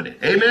for doing it.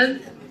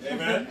 Amen?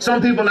 Amen.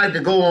 Some people like to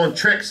go on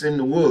treks in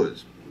the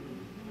woods.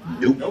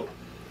 Nope.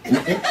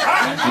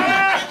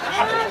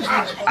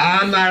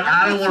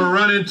 I don't want to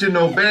run into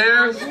no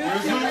bears.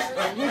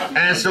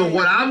 And so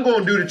what I'm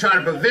going to do to try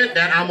to prevent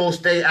that, I'm going to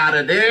stay out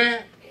of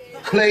their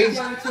place,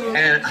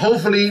 and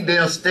hopefully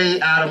they'll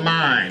stay out of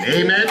mine.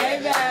 Amen?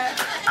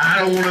 I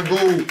don't want to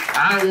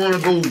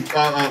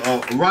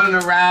go running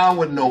around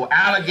with no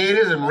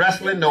alligators and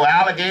wrestling no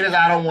alligators.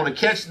 I don't want to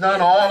catch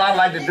none. All I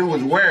like to do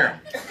is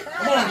wear them.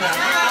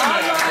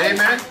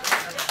 Amen?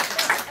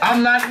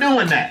 I'm not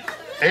doing that.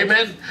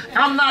 Amen?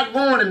 I'm not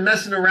going and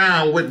messing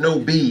around with no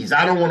bees.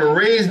 I don't want to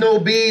raise no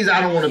bees.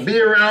 I don't want to be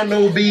around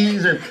no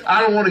bees. And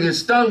I don't want to get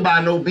stung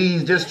by no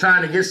bees just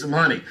trying to get some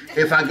honey.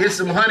 If I get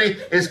some honey,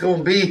 it's going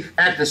to be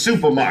at the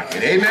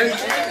supermarket. Amen?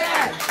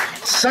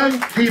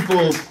 Some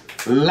people's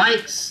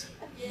likes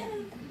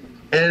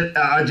and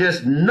are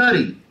just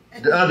nutty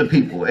to other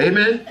people.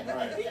 Amen?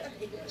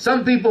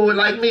 Some people are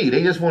like me.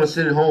 They just want to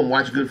sit at home and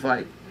watch a good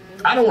fight.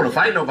 I don't want to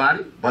fight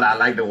nobody, but I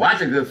like to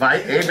watch a good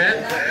fight.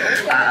 Amen.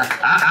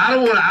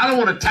 I don't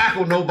want to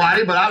tackle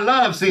nobody, but I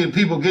love seeing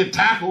people get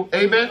tackled.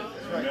 Amen.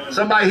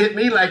 Somebody hit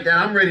me like that,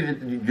 I'm ready to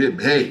get.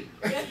 Hey,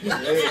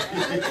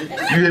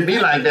 you hit me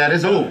like that,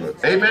 it's over.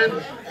 Amen.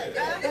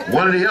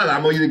 One or the other.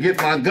 I'm gonna either get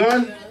my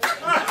gun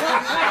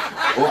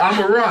or I'm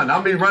gonna run.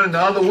 I'll be running the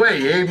other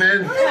way.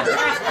 Amen.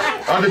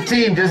 Other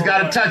team just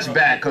got a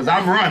touchback because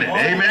I'm running.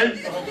 Amen.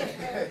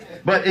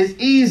 But it's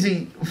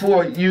easy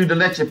for you to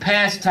let your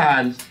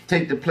pastimes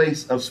take the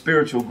place of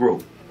spiritual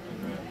growth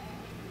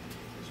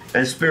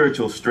and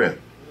spiritual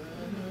strength.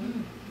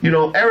 You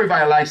know,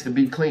 everybody likes to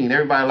be clean.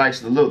 Everybody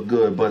likes to look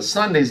good. But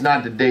Sunday's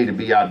not the day to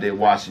be out there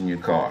washing your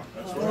car.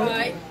 That's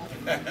right.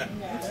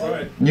 That's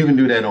right. You can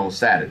do that on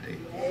Saturday.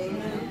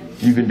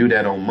 You can do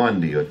that on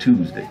Monday or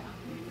Tuesday.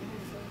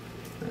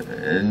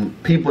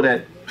 And people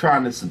that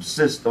trying to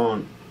subsist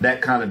on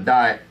that kind of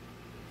diet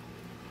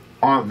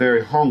aren't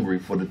very hungry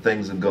for the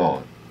things of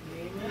God.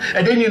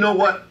 And then you know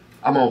what?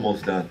 I'm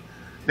almost done.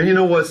 Then you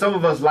know what? Some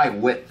of us like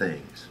wet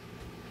things.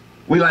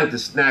 We like to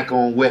snack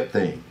on wet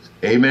things.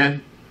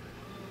 Amen?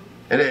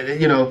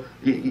 And you know,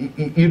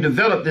 you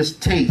develop this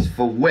taste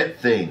for wet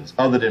things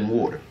other than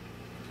water.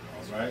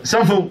 Right.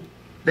 Some folk,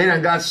 they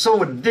done got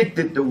so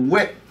addicted to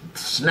wet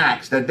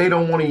snacks that they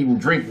don't want to even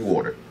drink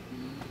water.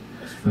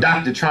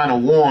 Doctor trying to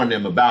warn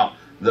them about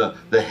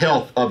the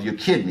health of your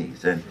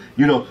kidneys, and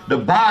you know the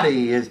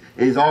body is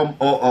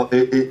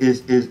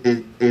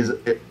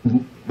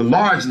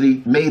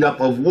largely made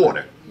up of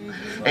water.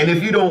 And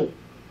if you don't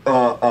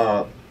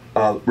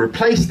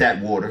replace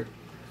that water,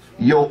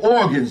 your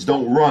organs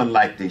don't run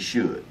like they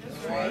should.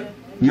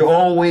 You're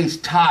always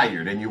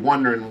tired and you're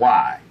wondering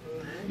why.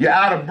 You're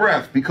out of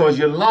breath because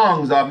your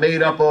lungs are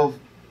made up of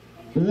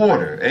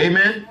water.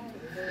 Amen.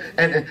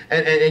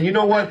 And you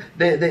know what?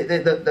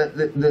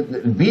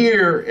 The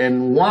beer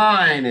and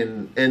wine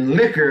and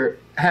liquor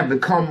have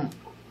become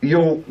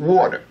your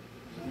water,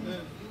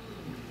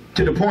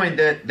 to the point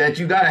that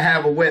you got to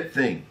have a wet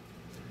thing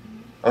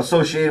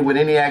associated with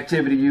any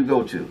activity you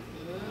go to.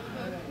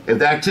 If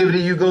the activity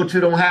you go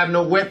to don't have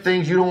no wet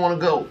things, you don't want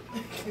to go.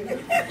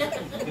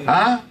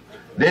 Huh?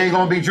 They ain't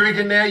going to be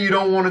drinking there, you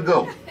don't want to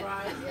go.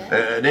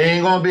 They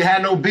ain't going to be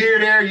have no beer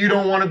there, you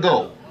don't want to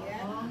go.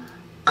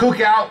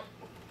 Cookout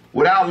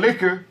without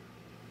liquor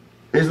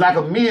is like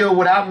a meal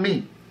without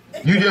meat.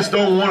 You just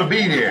don't want to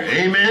be there.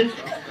 Amen?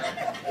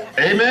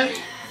 Amen?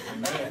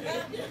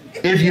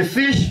 If you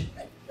fish,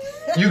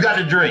 you got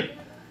to drink.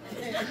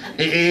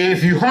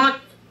 If you hunt,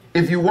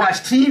 if you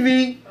watch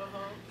TV,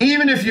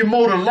 even if you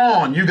mow the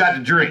lawn, you got to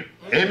drink.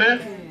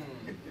 Amen?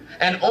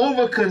 And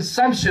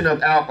overconsumption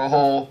of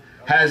alcohol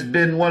has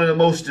been one of the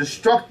most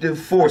destructive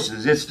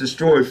forces. It's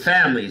destroyed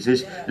families.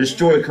 It's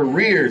destroyed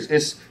careers.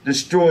 It's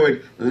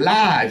destroyed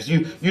lives.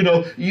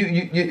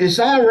 It's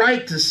all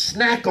right to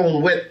snack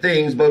on wet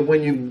things, but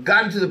when you've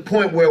gotten to the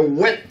point where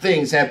wet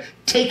things have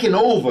taken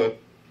over,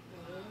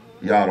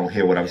 y'all don't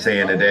hear what I'm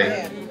saying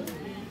today.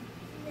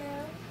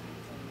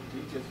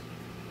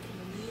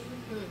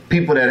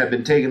 People that have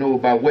been taken over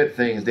by wet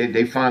things,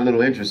 they find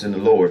little interest in the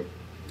Lord.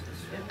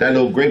 That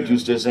little grape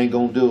juice just ain't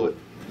gonna do it.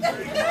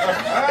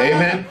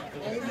 Amen.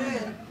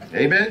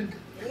 Amen.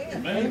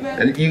 Amen.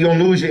 And you're going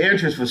to lose your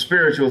interest for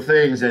spiritual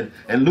things and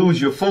lose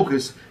your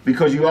focus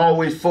because you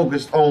always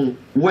focused on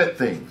wet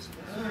things.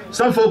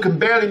 Some folk can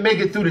barely make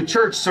it through the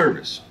church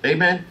service.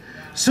 Amen.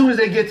 As soon as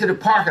they get to the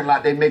parking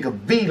lot, they make a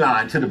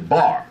beeline to the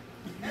bar.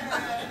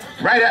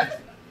 Right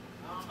at.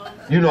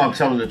 You know I'm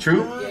telling the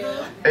truth.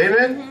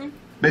 Amen.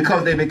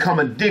 Because they become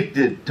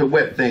addicted to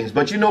wet things.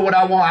 But you know what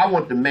I want? I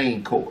want the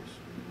main course.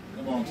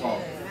 Come on,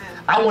 talk.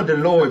 I want the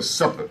Lord's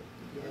Supper.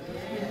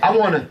 I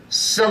want to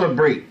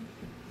celebrate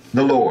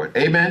the Lord.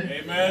 Amen?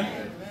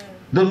 Amen.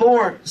 The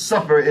Lord's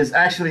Supper is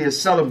actually a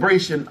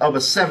celebration of a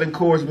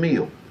 7-course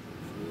meal.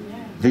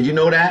 Did you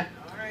know that?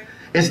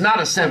 It's not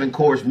a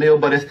 7-course meal,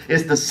 but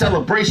it's the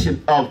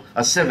celebration of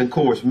a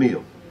 7-course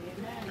meal.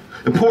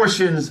 The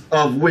portions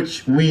of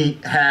which we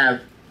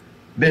have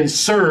been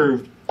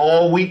served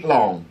all week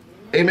long.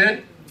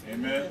 Amen?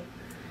 Amen.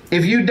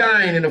 If you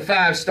dine in a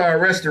 5-star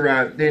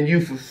restaurant, then you're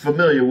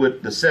familiar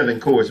with the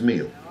 7-course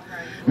meal.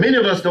 Many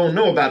of us don't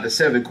know about the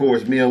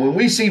 7-course meal. When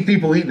we see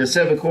people eating a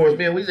 7-course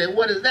meal, we say,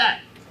 what is that?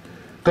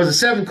 Because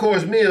the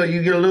 7-course meal,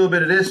 you get a little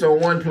bit of this on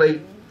one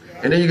plate,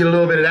 and then you get a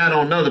little bit of that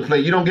on another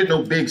plate. You don't get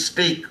no big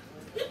steak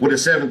with a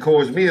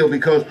 7-course meal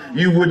because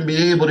you wouldn't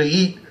be able to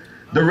eat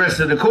the rest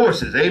of the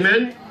courses.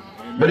 Amen?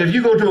 But if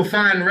you go to a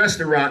fine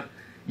restaurant,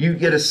 you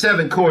get a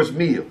 7-course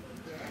meal,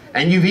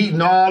 and you've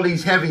eaten all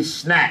these heavy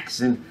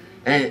snacks, and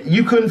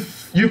you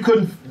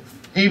couldn't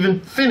even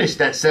finish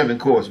that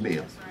 7-course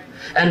meal.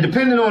 And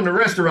depending on the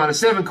restaurant, a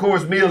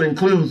 7-course meal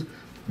includes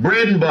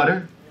bread and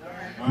butter.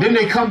 Then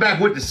they come back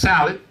with the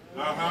salad.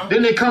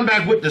 Then they come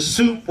back with the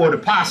soup or the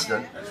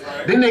pasta.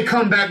 Then they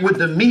come back with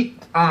the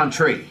meat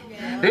entree.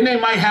 Then they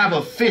might have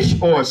a fish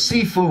or a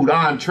seafood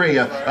entree,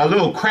 a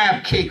little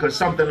crab cake or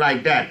something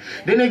like that.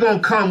 Then they're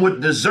going to come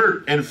with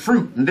dessert and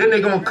fruit. And then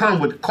they're going to come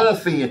with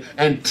coffee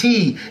and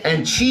tea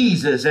and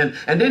cheeses. And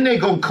then they're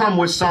going to come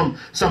with some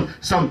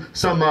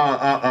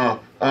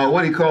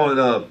what do you call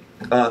it,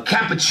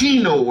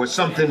 cappuccino or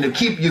something to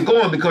keep you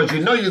going because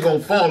you know you're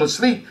going to fall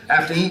asleep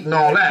after eating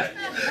all that.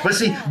 But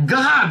see,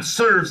 God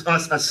serves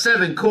us a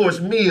 7-course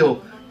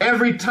meal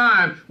every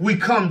time we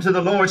come to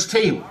the Lord's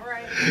table.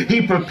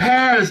 He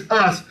prepares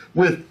us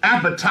with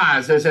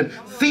appetizers and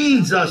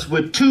feeds us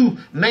with 2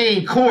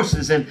 main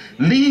courses and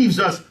leaves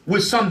us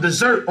with some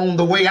dessert on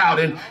the way out.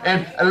 And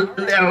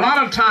a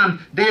lot of times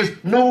there's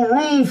no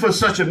room for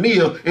such a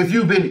meal if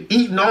you've been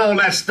eating all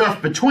that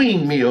stuff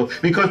between meals,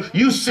 because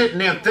you sitting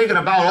there thinking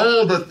about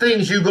all the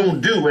things you're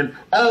going to do and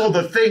all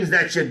the things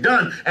that you've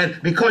done. And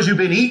because you've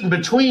been eating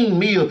between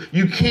meals,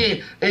 you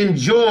can't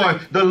enjoy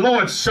the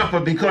Lord's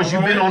Supper because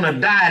you've been on a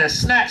diet of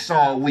snacks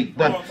all week.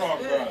 But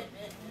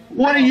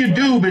what do you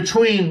do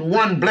between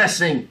one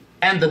blessing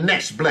and the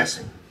next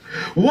blessing?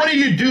 What do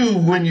you do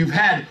when you've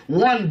had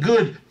one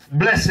good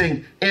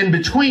blessing in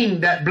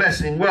between that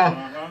blessing? Well,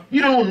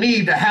 you don't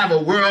need to have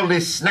a worldly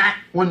snack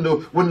when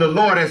the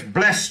Lord has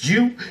blessed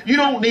you. You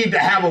don't need to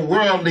have a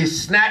worldly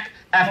snack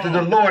after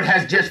the Lord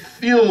has just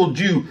filled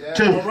you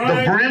to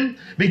the brim,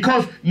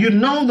 because you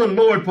know the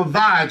Lord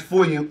provides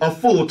for you a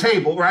full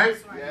table, right?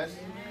 Yes.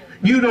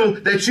 You know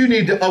that you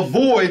need to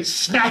avoid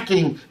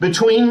snacking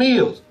between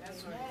meals.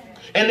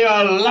 And there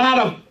are a lot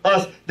of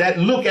us that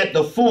look at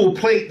the full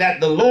plate that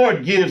the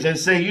Lord gives and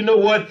say, you know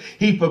what?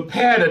 He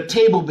prepared a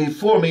table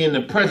before me in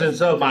the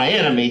presence of my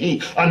enemy.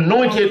 He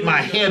anointed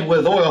my head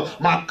with oil.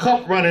 My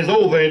cup runneth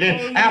over. And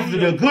then after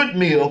the good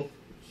meal,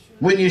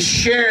 when you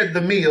shared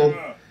the meal,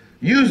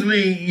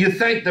 usually you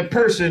thank the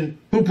person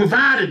who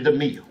provided the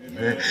meal.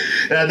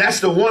 That's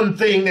the one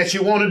thing that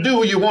you want to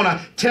do. You want to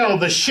tell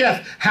the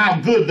chef how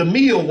good the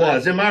meal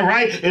was. Am I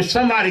right? If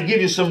somebody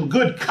give you some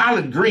good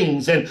collard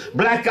greens and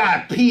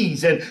black-eyed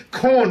peas and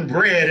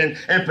cornbread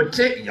and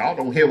potato, y'all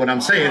don't hear what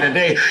I'm saying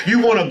today. You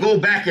want to go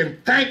back and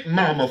thank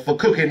mama for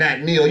cooking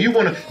that meal. You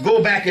want to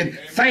go back and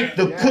thank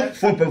the cook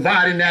for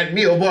providing that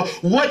meal. Well,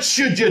 what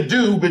should you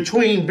do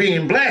between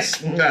being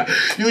blessed?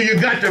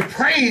 You got to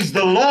praise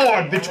the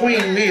Lord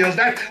between meals.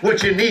 That's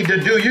what you need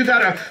to do. You got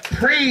to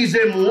praise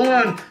him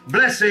one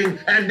blessing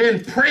and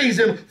then praise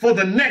him for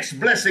the next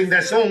blessing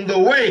that's on the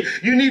way.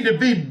 You need to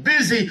be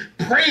busy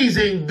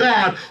praising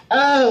God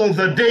all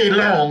the day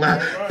long.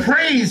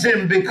 Praise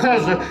him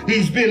because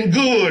he's been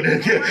good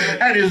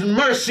and his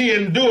mercy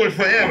endured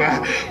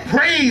forever.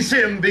 Praise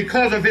him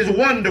because of his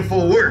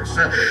wonderful works.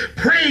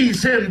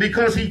 Praise him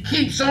because he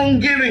keeps on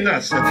giving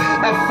us a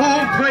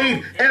full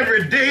plate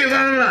every day of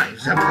our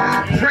lives.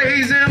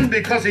 Praise him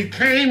because he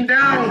came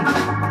down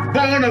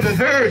born of a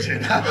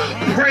virgin.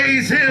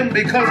 Praise him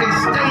because he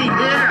stayed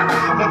here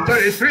for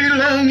 33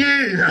 long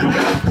years.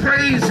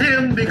 Praise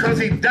him because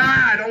he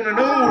died on an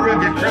old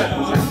rugged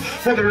cross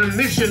for the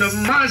remission of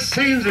my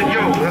sins and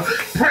yours.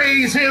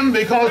 Praise him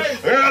because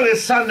early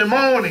Sunday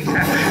morning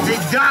he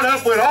got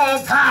up with all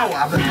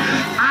power.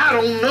 I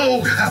don't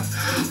know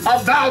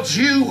about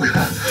you,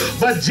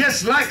 but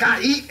just like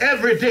I eat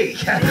every day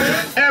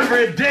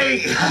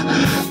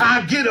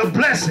I get a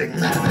blessing.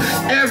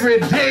 Every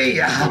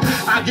day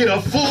I get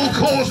a full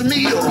course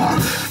meal.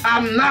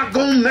 I'm not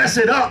gonna mess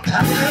it up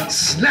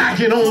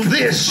snacking on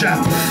this,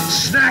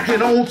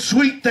 snacking on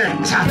sweet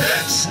things,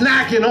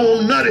 snacking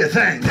on nutty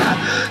things,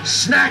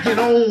 snacking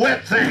on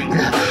wet things,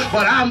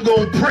 but I'm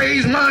gonna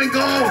praise my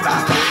God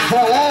for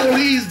all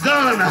he's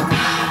done.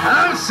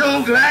 I'm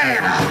so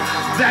glad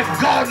that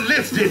God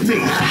lifted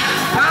me.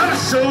 I'm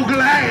so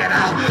glad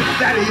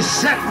that he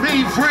set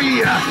me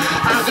free.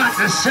 I got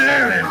to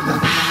serve him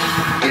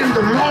in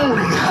the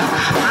morning.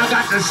 I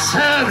got to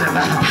serve him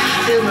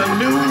in the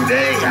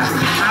noonday.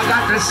 I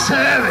got to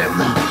serve him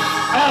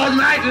all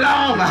night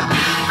long.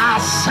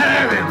 I'll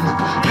serve him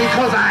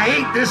because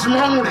I ate this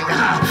morning.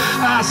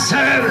 I'll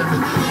serve him.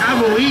 I'm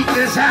going to eat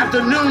this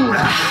afternoon.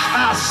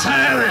 I'll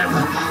serve him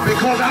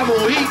because I'm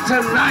going to eat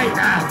tonight.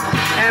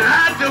 And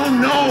I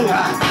don't know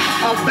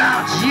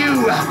about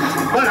you,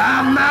 but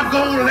I'm not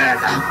going to let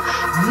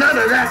none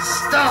of that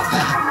stuff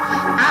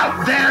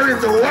out there in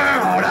the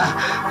world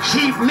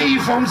keep me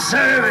from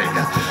serving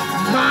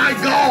my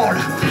God.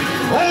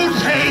 Oh,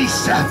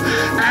 taste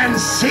and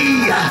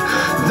see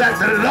that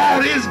the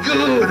Lord is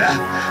good.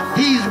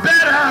 He's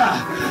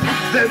better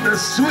than the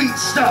sweet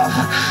stuff.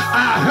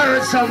 I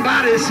heard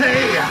somebody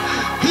say,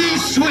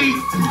 he's sweet.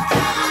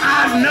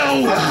 I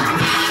know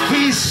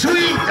he's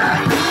sweet.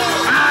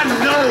 I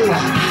know.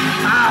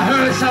 I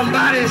heard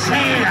somebody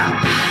say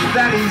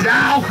that he's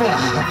Alpha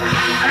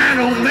and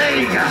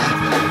Omega.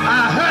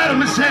 I heard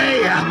him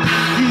say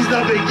he's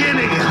the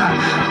beginning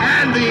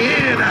and the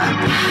end.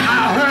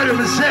 I heard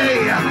him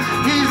say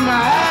he's my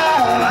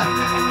all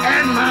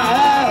and my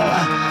all.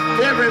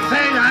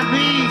 Everything I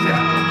need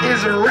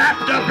is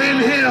wrapped up in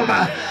him.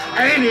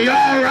 Ain't he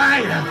all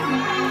right?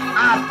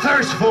 I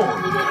thirst for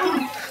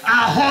him.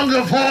 I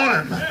hunger for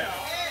him.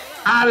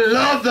 I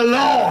love the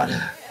Lord.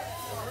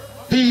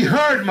 He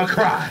heard my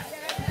cry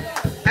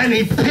and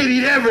he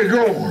pitied every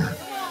groan.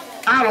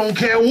 I don't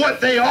care what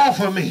they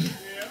offer me.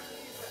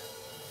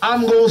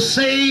 I'm going to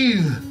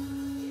save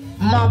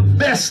my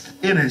best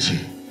energy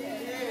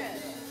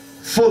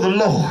for the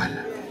Lord.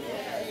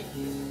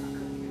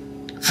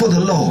 For the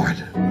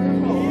Lord.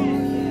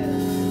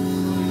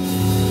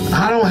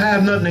 I don't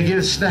have nothing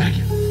against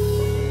snacking.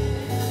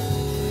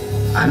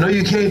 I know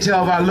you can't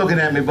tell by looking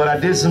at me, but I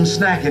did some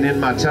snacking in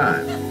my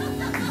time.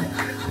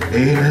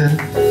 Amen.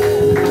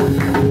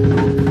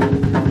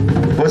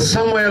 But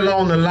somewhere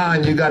along the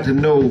line, you got to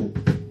know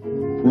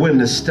when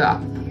to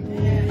stop.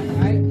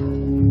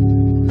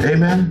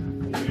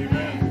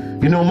 Amen.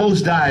 You know,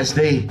 most diets,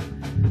 they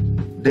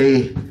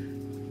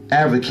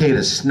advocate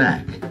a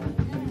snack.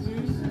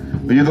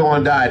 When you go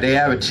on a diet, they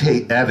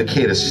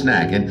advocate a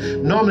snack.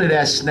 And normally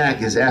that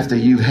snack is after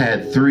you've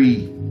had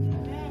 3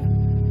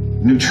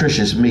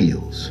 nutritious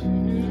meals.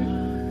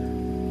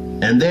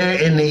 And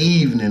they're in the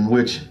evening,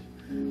 which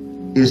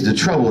is the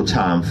trouble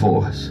time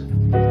for us.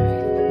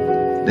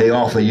 They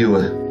offer you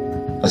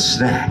a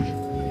snack.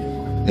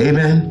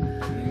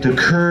 Amen. To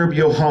curb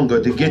your hunger,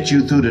 to get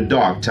you through the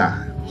dark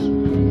times.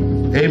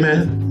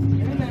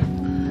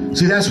 Amen.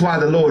 See, that's why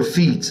the Lord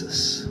feeds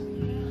us.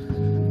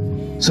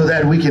 So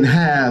that we can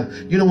have,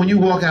 you know, when you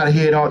walk out of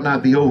here, it ought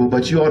not be over,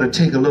 but you ought to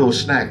take a little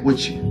snack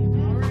with you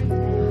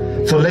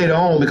for later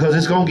on, because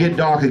it's going to get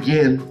dark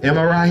again. Am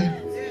I right?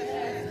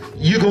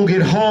 You're going to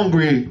get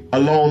hungry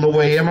along the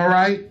way. Am I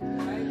right?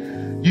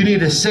 You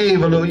need to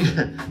save a little.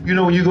 You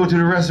know, when you go to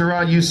the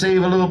restaurant, you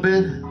save a little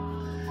bit.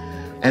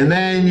 And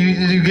then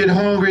you get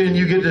hungry and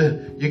you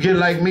get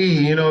like me,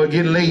 you know,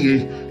 get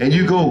late and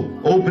you go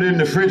open in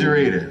the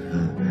refrigerator.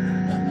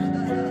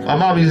 My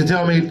mom used to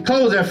tell me,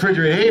 close that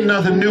refrigerator. Ain't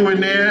nothing new in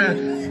there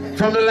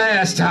from the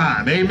last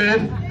time.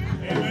 Amen?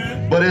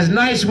 Amen. But it's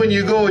nice when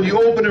you go and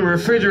you open the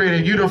refrigerator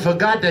and you don't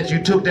forgot that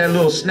you took that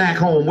little snack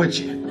home with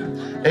you.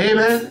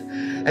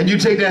 Amen? And you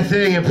take that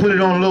thing and put it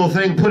on a little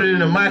thing, put it in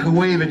the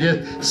microwave and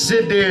just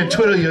sit there and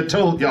twiddle your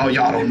toes. Y'all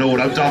don't know what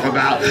I'm talking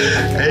about.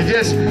 And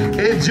just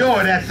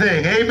enjoy that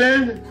thing.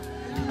 Amen?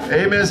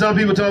 Amen. Some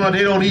people talk about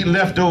they don't eat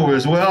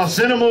leftovers. Well,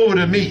 send them over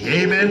to me.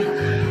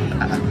 Amen.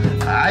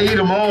 I eat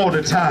them all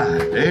the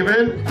time.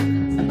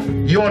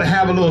 Amen. You ought to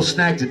have a little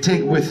snack to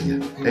take with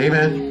you.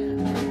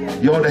 Amen.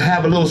 You ought to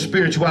have a little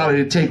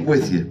spirituality to take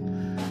with you.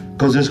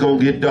 Because it's going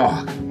to get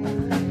dark.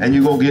 And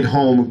you're going to get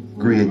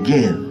hungry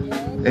again.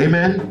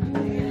 Amen.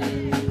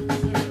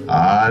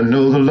 I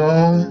know the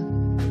Lord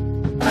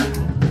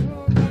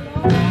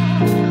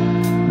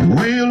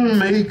will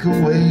make a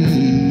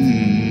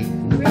way.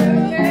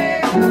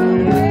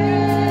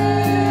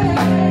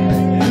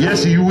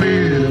 Yes, He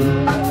will.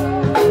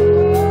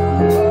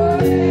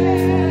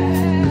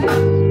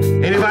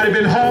 Anybody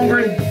been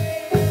hungry?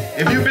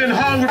 If you've been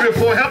hungry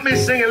before, help me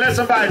sing and let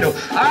somebody know.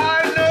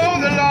 I know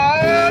the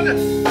Lord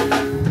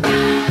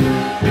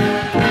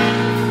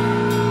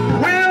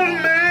will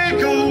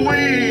make a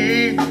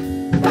way.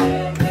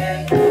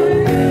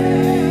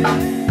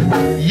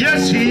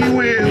 Yes, He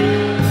will.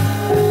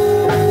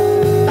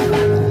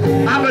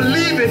 I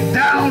believe it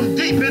down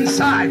deep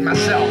inside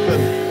myself.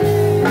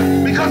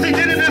 Because He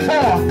did it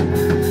before.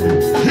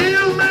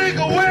 He'll make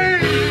a way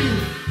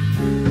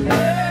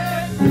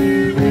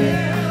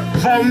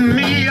for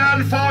me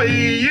and for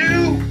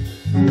you.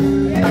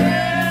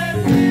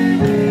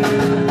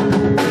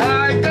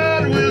 My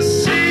God will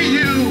see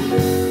you.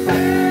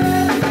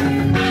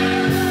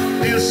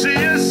 He'll see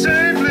you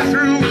safely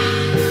through.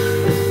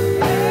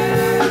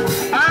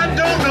 I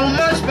don't know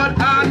much, but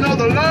I know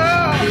the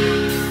Lord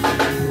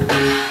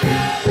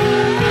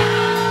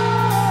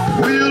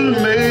will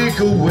make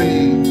a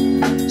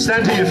way.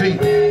 Stand to your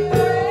feet.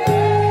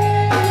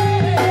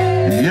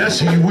 Yes,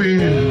 He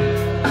will.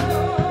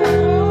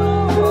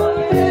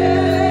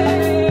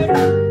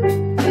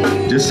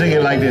 Just sing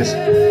it like this.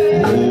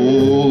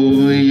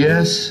 Oh,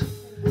 yes,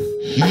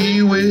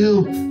 He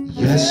will.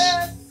 Yes,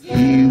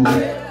 He will.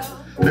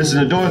 Listen,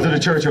 the doors of the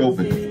church are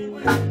open.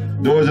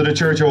 Doors of the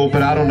church are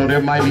open. I don't know, there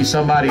might be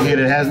somebody here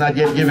that has not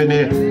yet given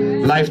their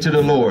life to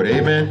the Lord.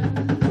 Amen.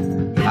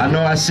 I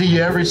know I see you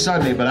every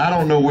Sunday, but I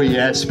don't know where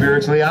you're at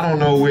spiritually. I don't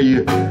know where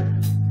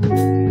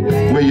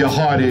your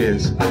heart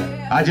is.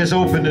 I just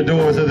open the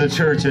doors of the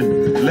church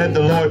and let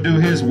the Lord do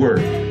His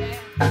work.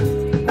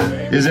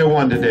 Is there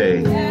one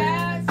today?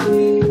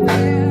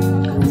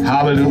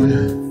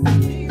 Hallelujah.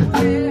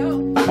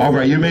 All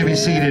right, you may be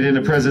seated in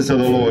the presence of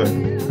the Lord.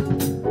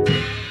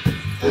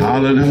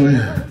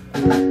 Hallelujah.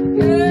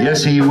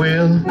 Yes, He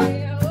will.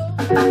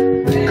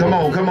 Come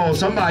on, come on.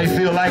 Somebody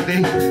feel like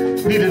they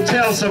need to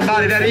tell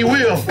somebody that He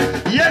will.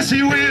 Yes,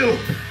 He will.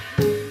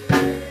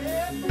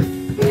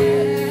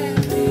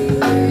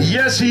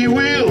 Yes, He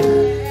will.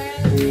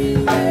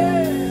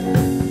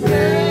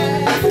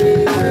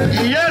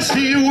 Yes,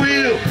 He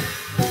will.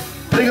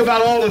 Think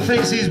about all the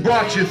things He's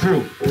brought you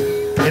through.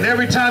 And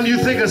every time you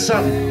think of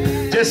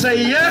something, just say,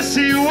 yes,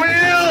 He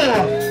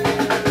will.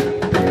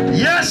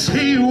 Yes,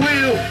 He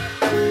will.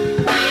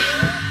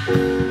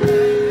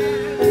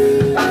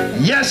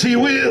 Yes, He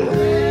will.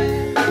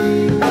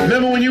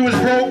 Remember when you was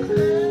broke?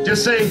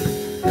 Just say,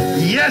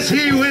 yes,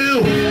 He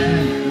will.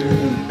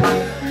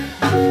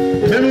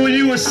 Remember when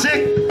you were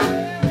sick?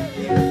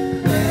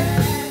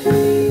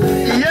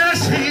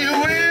 Yes, He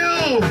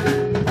will.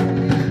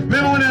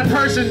 Remember when that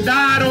person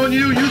died on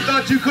you, you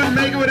thought you couldn't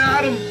make it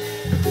without Him?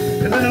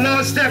 And then the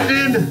Lord stepped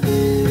in.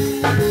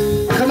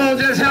 Come on,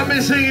 just help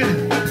me sing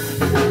it.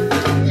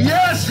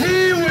 Yes,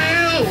 He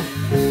will.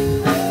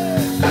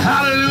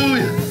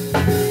 Hallelujah.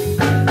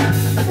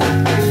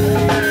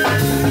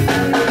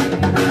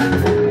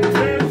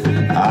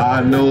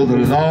 I know the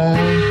Lord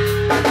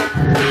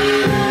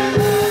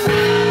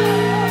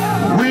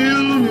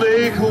will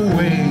make a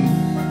way.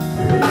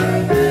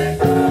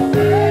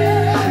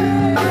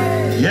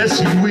 Yes,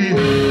 He will.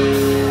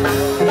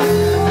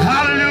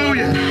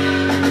 Hallelujah.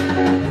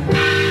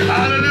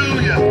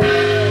 Hallelujah.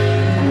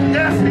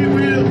 Yes, He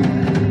will.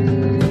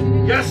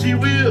 Yes, He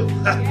will.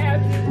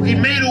 He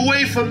made a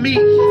way for me.